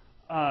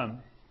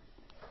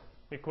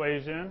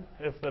equation,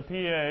 if the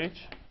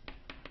pH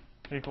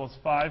equals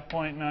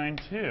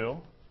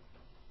 5.92,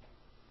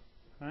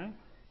 right,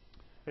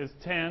 is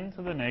 10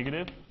 to the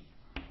negative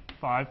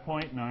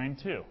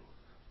 5.92.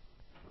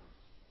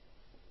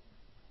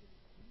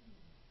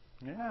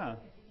 Yeah.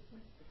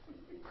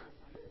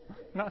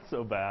 Not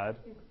so bad.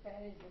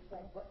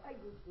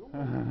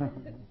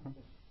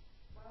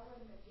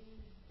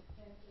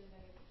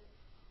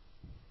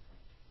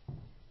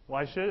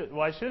 Why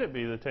should it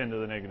be the 10 to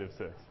the negative 6?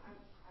 I'm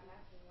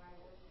asking why it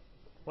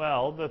wasn't.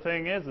 Well, the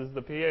thing is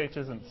the pH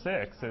isn't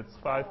 6, it's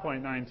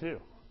 5.92.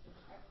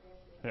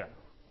 Yeah.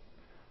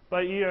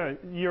 But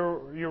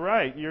you're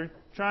right.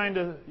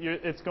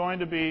 It's going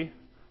to be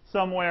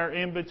somewhere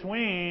in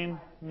between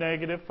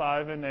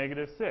 -5 and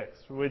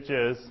 -6, which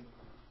is,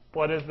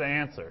 what is the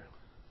answer?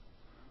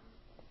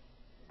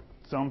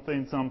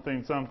 Something,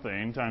 something,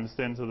 something times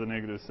 10 to the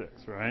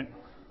 -6, right?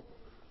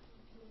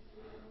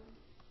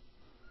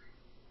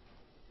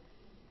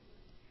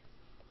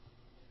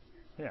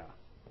 Yeah.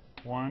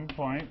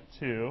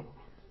 1.2.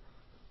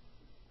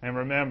 And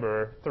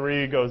remember,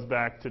 3 goes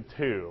back to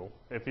 2.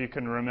 If you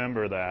can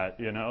remember that,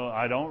 you know,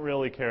 I don't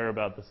really care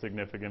about the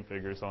significant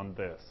figures on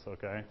this,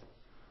 okay?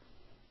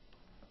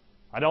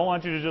 I don't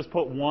want you to just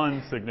put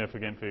one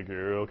significant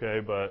figure,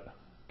 okay, but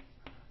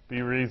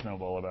be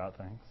reasonable about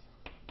things.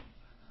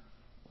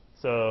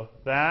 So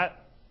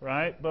that,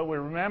 right? But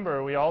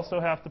remember, we also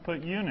have to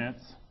put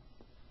units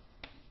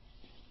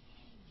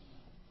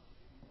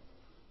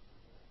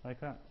like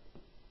that.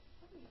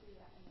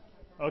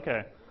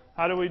 Okay.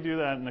 How do we do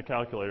that in the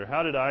calculator?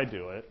 How did I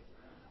do it?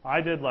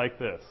 I did like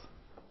this.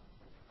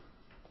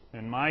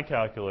 In my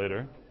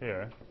calculator,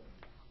 here,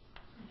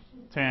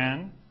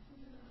 10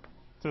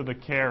 to the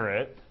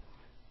caret.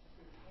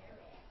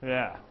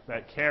 Yeah,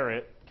 that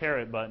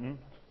caret button.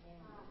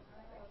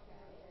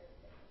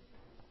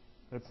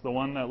 It's the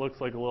one that looks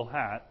like a little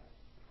hat.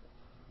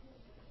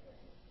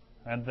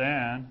 And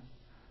then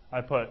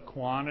I put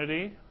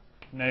quantity,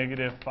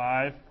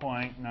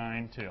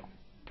 -5.92.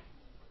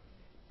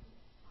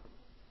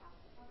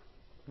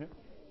 Yep.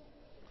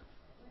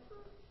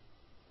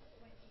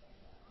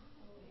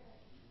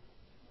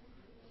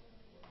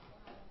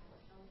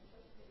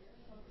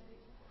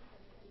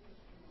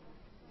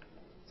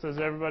 So is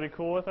everybody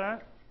cool with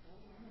that?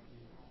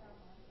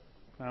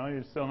 No,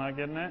 you're still not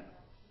getting it?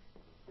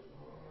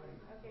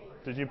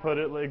 Did you put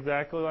it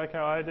exactly like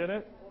how I did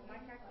it? Well, my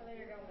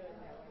calculator don't do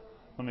it that way.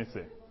 Let me see.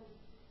 If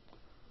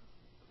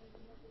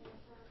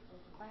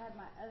I had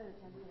my other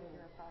calculator,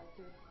 I probably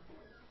could.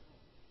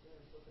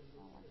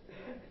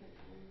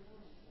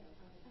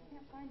 I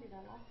can't find it. I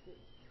lost it.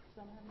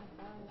 So I'm having to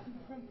borrow it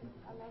from.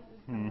 I lost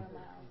it somewhere in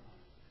my house.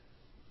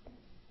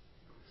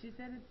 She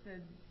said it's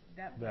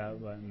that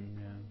button,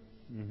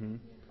 yeah. Mm-hmm.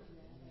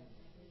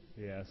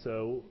 Yeah,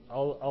 so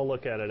I'll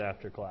look at it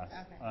after class,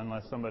 Okay.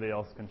 unless somebody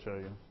else can show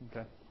you,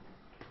 okay?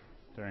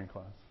 During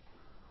class.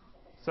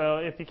 So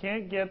if you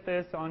can't get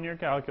this on your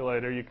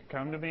calculator, you can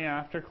come to me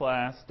after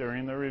class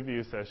during the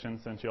review session,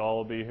 since you all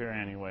will be here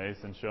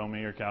anyways, and show me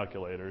your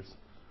calculators,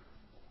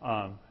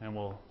 and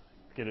we'll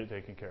get it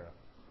taken care of.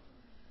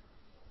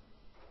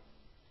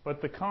 But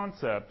the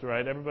concept,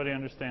 right? Everybody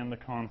understand the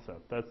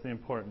concept. That's the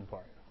important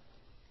part.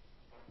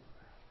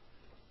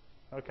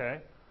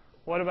 Okay.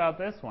 What about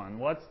this one?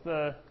 What's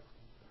the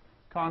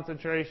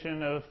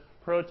concentration of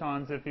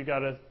protons if you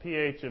got a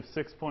pH of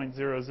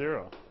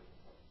 6.00?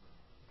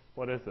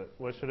 What is it?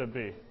 What should it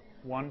be?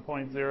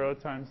 1.0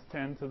 times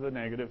 10 to the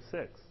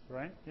 -6,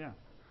 right? Yeah.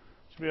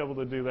 Should be able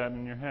to do that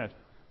in your head.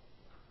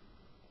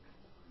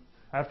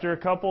 After a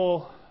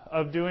couple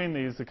of doing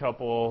these a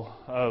couple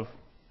of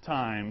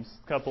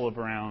times, couple of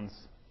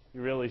rounds,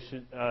 you really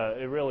should.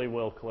 It really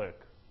will click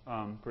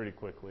pretty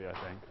quickly, I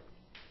think.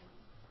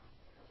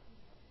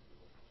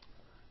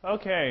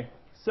 Okay,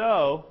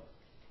 so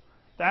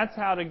that's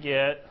how to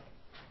get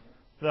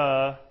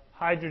the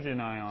hydrogen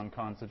ion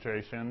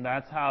concentration.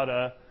 That's how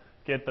to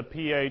get the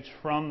pH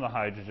from the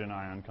hydrogen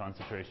ion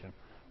concentration.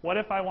 What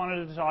if I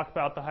wanted to talk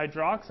about the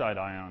hydroxide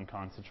ion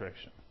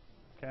concentration?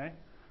 Okay?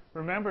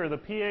 Remember, the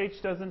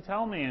pH doesn't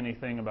tell me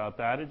anything about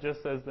that. It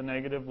just says the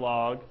negative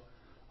log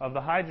of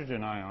the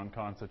hydrogen ion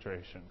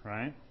concentration,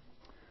 right?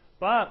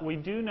 But we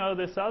do know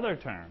this other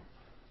term.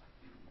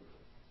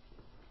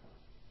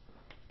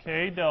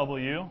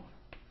 Kw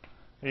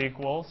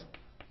equals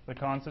the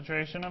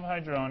concentration of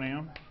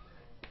hydronium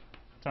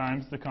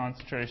times the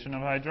concentration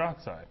of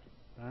hydroxide,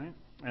 right?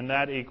 And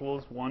that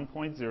equals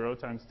 1.0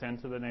 times 10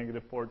 to the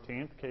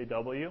 -14th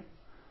Kw.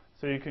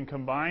 So you can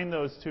combine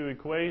those two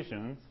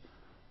equations,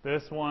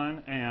 this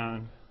one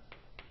and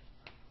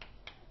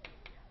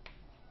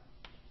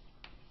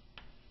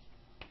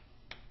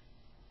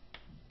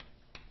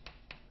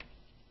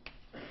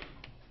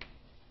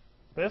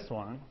this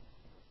one,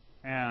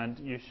 and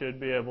you should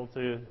be able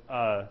to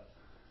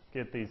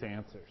get these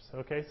answers.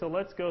 Okay, so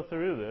let's go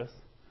through this.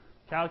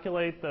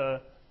 Calculate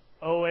the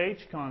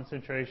OH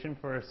concentration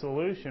for a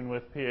solution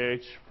with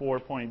pH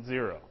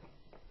 4.0.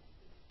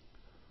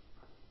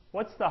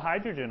 What's the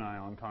hydrogen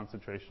ion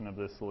concentration of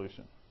this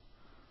solution?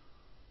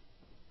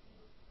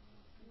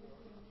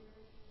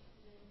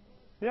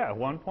 Yeah,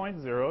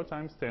 1.0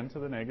 times 10 to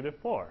the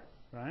 -4,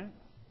 right?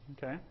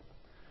 Okay.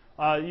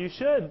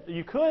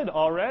 You could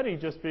already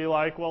just be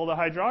like, well, the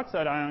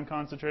hydroxide ion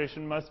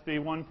concentration must be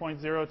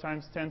 1.0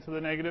 times 10 to the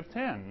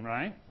 -10,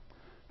 right?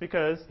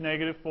 Because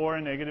 -4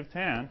 and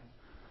 -10,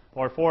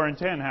 or 4 and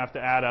 10 have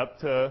to add up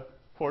to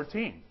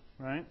 14,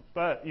 right?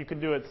 But you can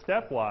do it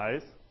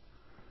stepwise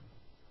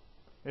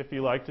if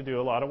you like to do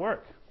a lot of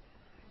work.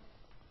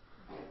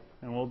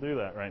 And we'll do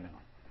that right now.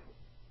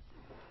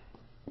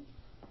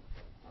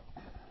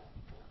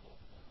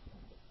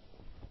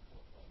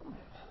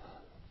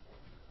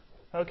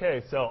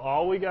 Okay, so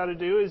all we got to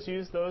do is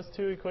use those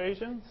two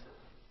equations.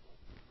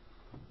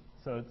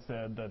 So it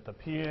said that the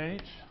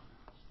pH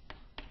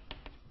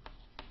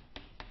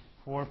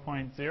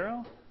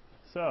 4.0.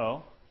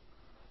 So,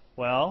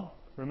 well,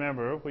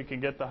 remember, we can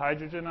get the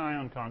hydrogen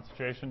ion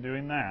concentration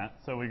doing that.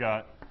 So we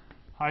got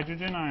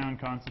hydrogen ion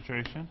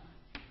concentration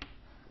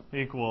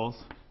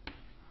equals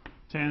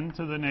 10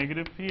 to the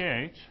negative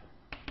pH,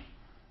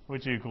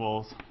 which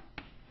equals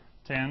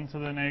 10 to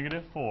the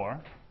negative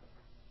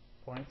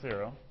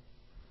 4.0,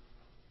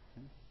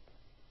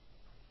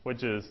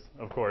 which is,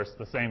 of course,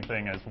 the same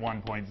thing as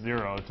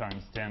 1.0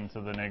 times 10 to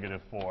the negative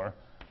 4.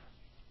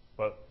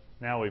 But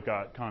now we've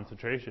got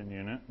concentration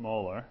unit,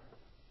 molar.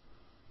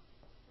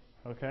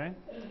 Okay?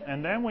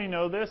 And then we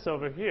know this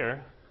over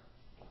here.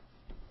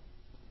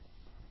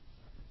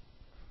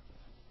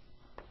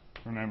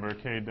 Remember,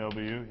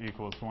 Kw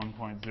equals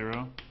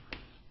 1.0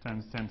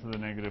 times 10 to the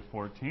negative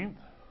 14th.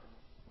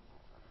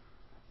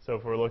 So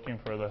if we're looking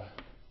for the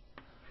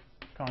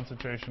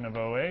concentration of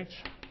OH,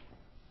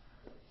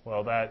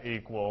 well, that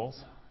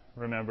equals,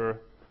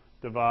 remember,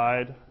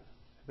 divide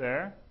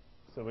there.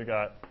 So we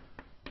got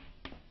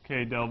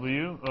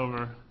Kw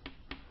over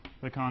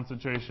the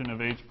concentration of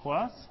H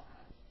plus.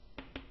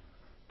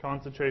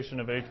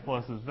 Concentration of H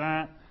plus is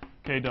that.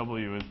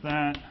 Kw is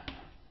that.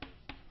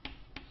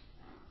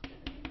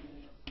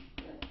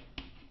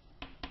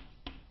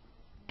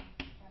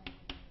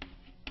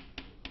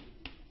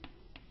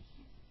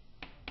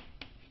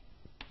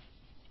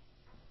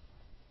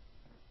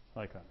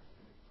 Like that.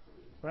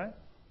 Right?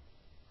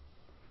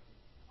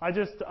 I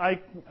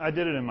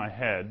did it in my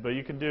head, but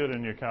you can do it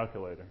in your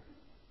calculator.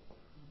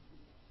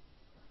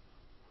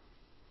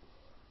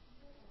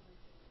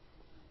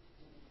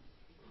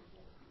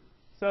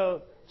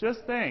 So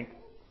just think.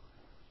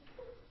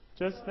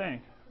 This. Like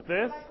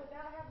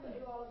without having to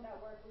do all of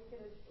that work, we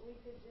could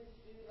just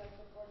do like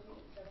the 14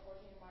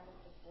 minus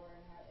the 4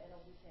 and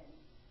it'll be 10.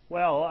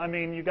 Well, I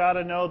mean, you got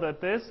to know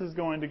that this is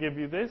going to give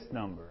you this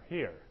number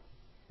here,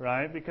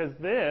 right? Because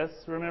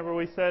this, remember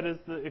we said, is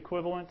the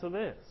equivalent to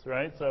this,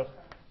 right? So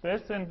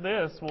this and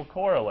this will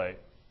correlate,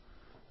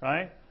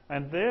 right?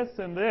 And this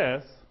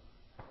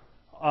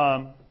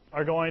are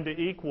going to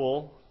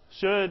equal,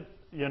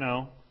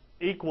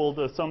 equal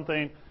to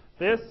something.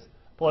 This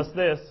plus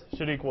this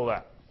should equal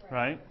that,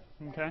 right?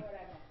 Okay?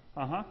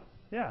 Uh-huh.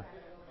 Yeah.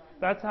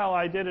 That's how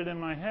I did it in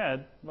my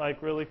head,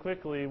 like really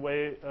quickly,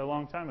 a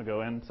long time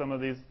ago. And some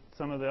of the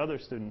other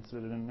students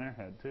did it in their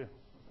head too.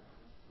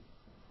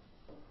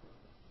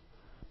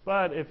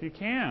 But if you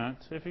can't,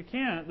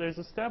 there's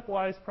a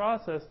stepwise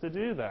process to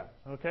do that,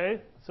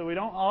 okay? So we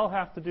don't all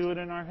have to do it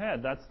in our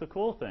head. That's the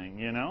cool thing,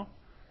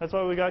 That's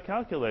why we got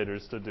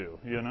calculators to do,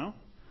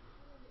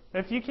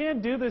 If you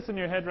can't do this in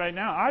your head right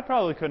now, I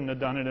probably couldn't have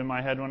done it in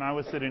my head when I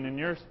was sitting in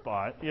your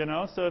spot,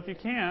 So if you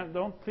can't,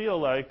 don't feel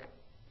like,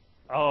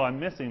 oh, I'm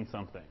missing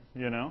something,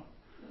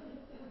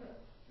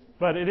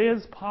 But it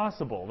is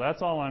possible.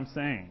 That's all I'm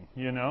saying,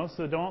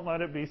 So don't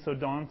let it be so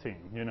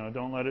daunting,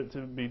 Don't let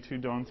it be too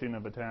daunting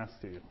of a task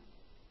to you.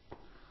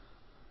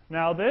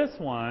 Now this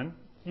one,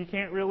 you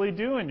can't really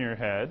do in your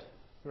head,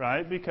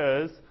 right?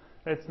 Because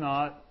it's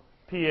not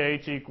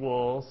pH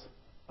equals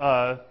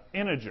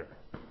integer,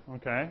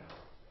 okay?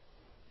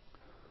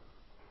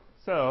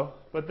 So,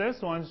 but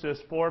this one's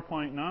just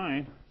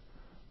 4.95,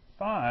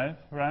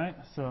 right?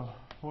 So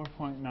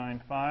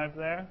 4.95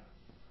 there.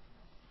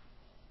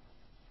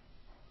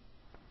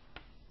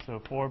 So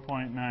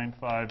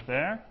 4.95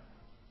 there.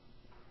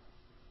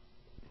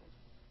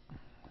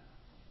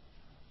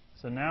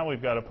 So now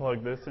we've got to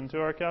plug this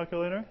into our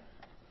calculator.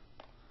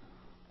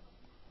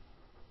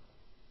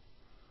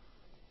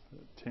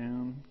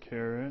 10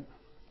 caret.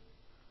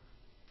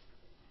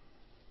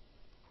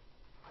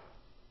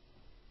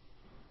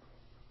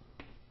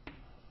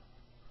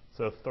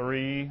 So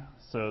 3,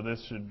 so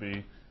this should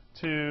be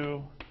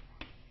 2.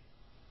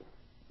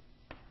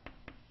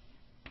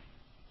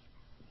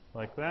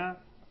 Like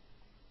that.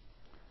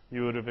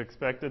 You would have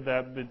expected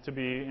that to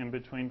be in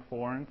between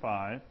 4 and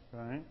 5,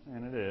 right?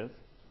 And it is.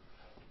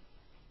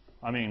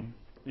 I mean,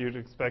 you'd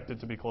expect it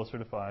to be closer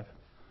to 5.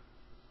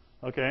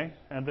 Okay,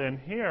 and then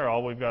here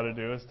all we've got to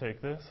do is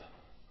take this.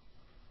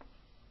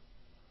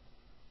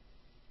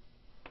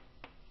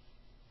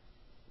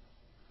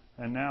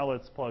 And now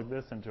let's plug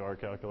this into our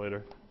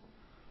calculator.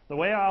 The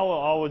way I will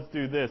always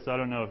do this, I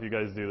don't know if you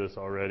guys do this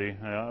already,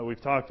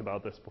 we've talked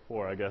about this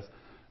before, I guess,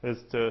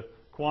 is to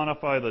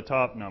quantify the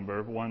top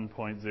number,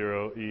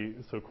 1.0 E,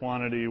 so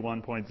quantity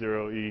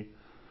 1.0 E,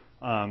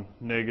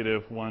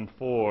 negative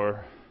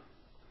 1.4,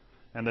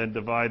 and then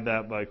divide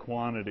that by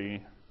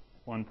quantity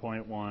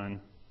 1.1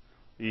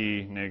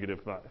 E,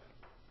 negative 5.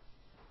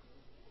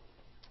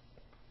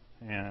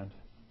 And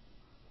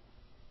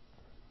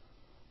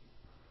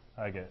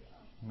I get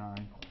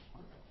 9 plus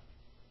 1.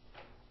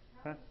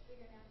 Okay.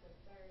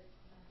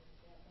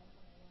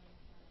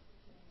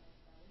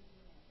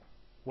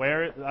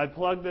 Where I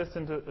plugged this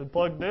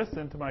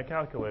into my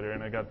calculator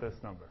and I got this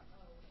number.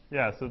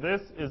 Yeah, so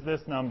this is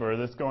this number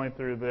that's going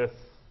through this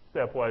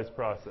stepwise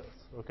process,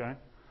 okay?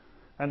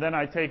 And then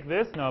I take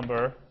this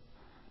number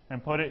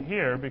and put it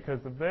here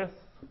because of this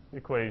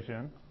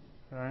equation,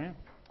 right?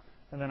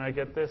 And then I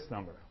get this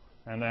number.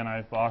 And then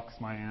I box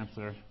my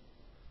answer,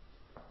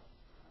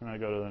 and I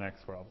go to the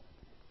next problem.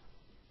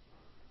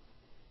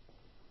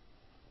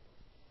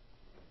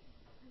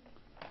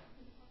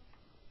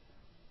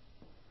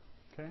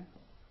 Okay?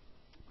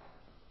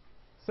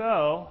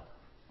 So,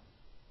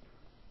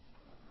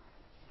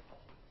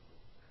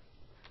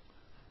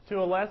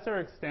 to a lesser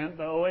extent,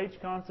 the OH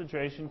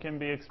concentration can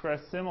be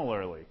expressed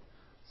similarly.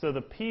 So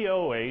the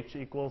POH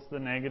equals the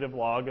negative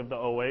log of the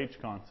OH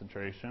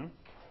concentration.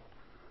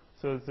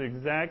 So it's the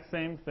exact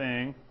same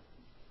thing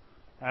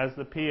as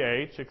the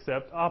pH,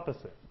 except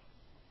opposite.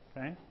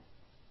 Okay?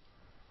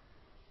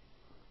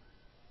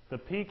 The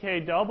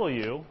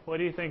pKw, what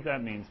do you think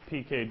that means,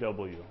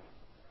 pKw?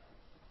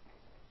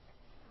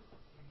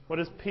 What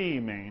does P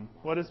mean?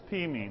 What does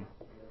P mean?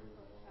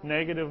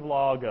 Negative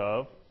log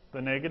of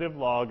the negative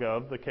log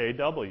of the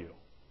Kw.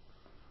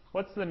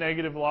 What's the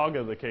negative log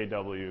of the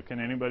Kw? Can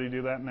anybody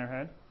do that in their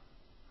head?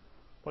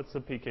 What's the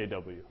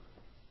pKw?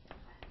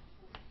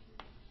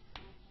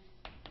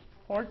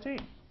 14.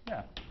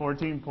 Yeah,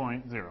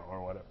 14.0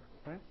 or whatever,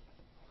 right?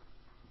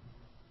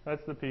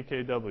 That's the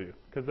pKw,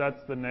 because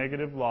that's the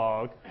negative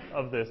log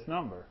of this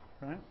number,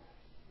 right?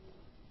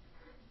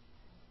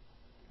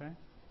 Okay.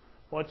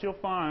 What you'll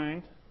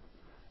find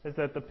is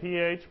that the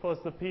pH plus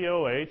the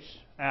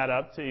POH add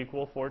up to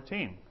equal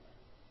 14.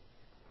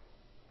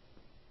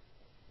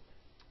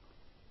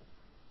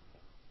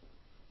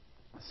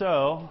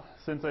 So,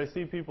 since I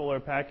see people are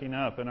packing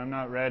up and I'm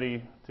not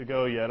ready to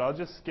go yet, I'll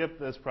just skip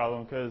this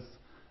problem because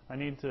I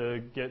need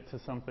to get to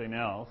something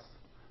else.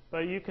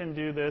 But you can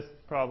do this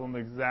problem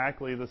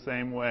exactly the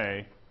same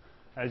way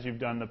as you've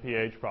done the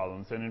pH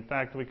problems. And in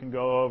fact, we can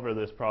go over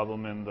this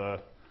problem in the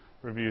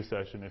review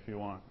session if you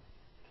want.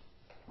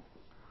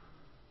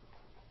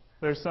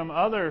 There's some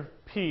other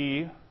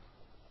P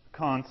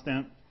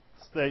constants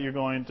that you're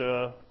going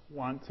to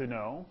want to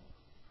know.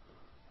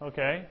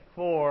 Okay,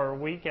 for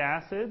weak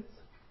acids,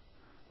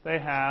 they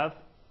have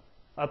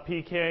a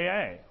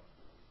pKa.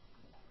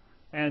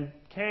 And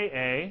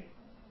Ka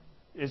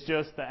is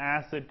just the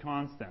acid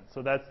constant.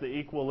 So that's the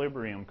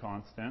equilibrium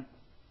constant.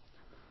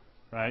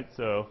 Right?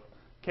 So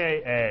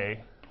Ka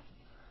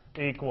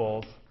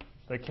equals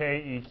the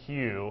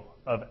Keq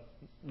of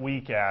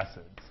weak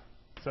acids.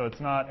 So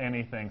it's not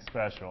anything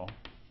special.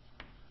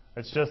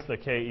 It's just the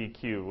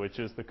Keq, which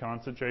is the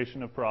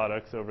concentration of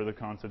products over the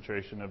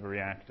concentration of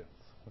reactants.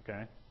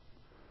 Okay?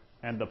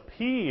 And the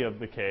P of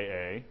the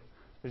Ka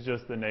is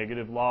just the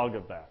negative log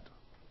of that.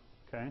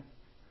 Okay?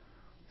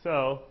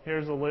 So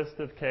here's a list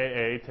of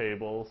Ka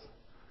tables.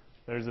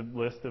 There's a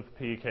list of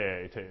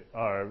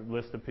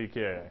list of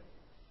pKa.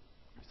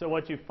 So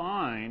what you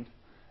find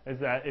is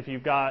that if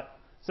you've got,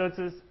 so it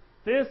says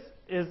this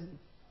is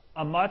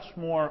a much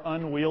more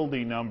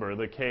unwieldy number,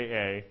 the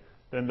Ka,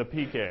 than the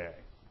pKa.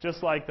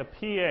 Just like the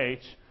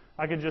pH,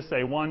 I could just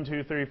say 1,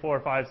 2, 3, 4,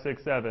 5,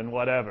 6, 7,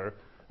 whatever,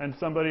 and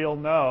somebody will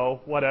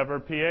know whatever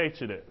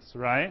pH it is,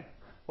 right?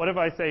 What if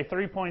I say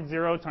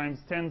 3.0 times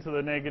 10 to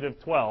the negative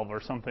 12 or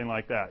something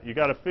like that? You've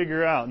got to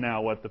figure out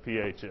now what the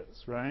pH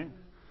is, right?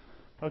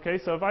 Okay,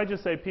 so if I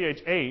just say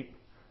pH 8,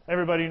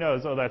 everybody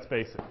knows, oh, that's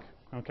basic,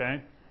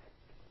 okay?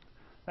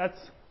 That's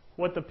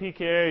what the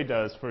pKa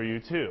does for you,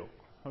 too.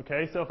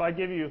 Okay, so if I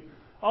give you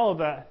all of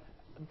that,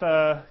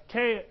 the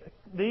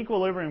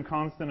equilibrium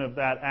constant of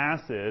that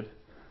acid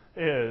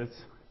is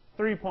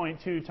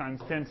 3.2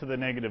 times 10 to the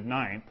negative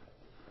 9th,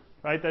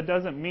 right? That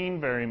doesn't mean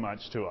very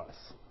much to us,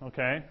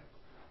 okay?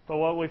 But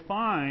what we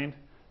find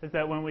is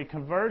that when we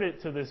convert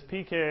it to this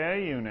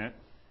pKa unit,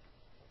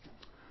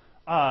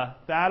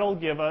 that'll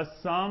give us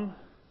some,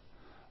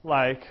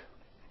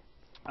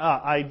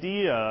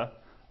 idea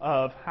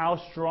of how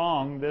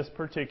strong this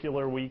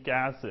particular weak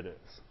acid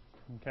is,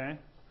 okay?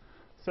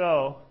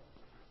 So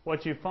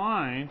what you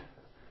find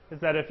is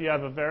that if you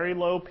have a very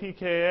low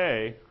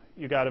pKa,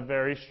 you got a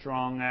very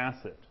strong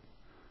acid.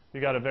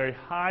 You got a very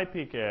high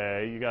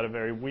pKa, you got a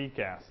very weak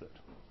acid.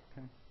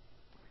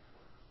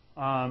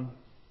 Okay?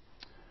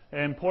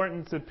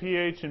 Importance of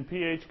pH and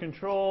pH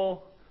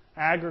control,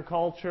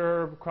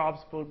 agriculture,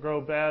 crops grow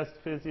best,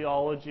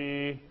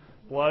 physiology,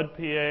 blood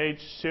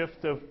pH,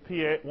 shift of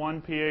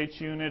one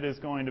pH unit is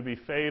going to be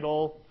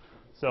fatal,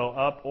 so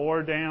up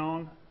or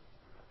down.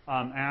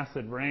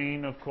 Acid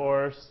rain, of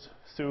course,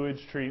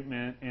 sewage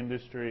treatment,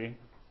 industry.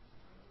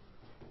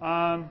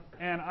 And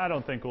I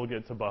don't think we'll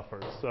get to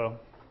buffers.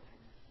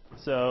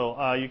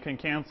 So you can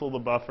cancel the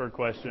buffer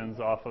questions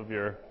off of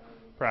your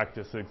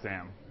practice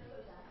exam.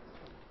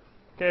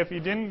 Okay, if you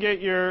didn't get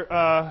your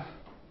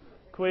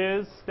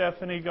quiz,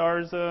 Stephanie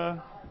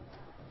Garza,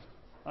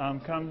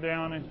 come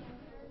down and,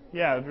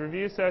 yeah,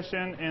 review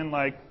session in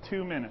like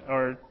 2 minutes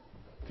or a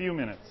few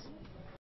minutes.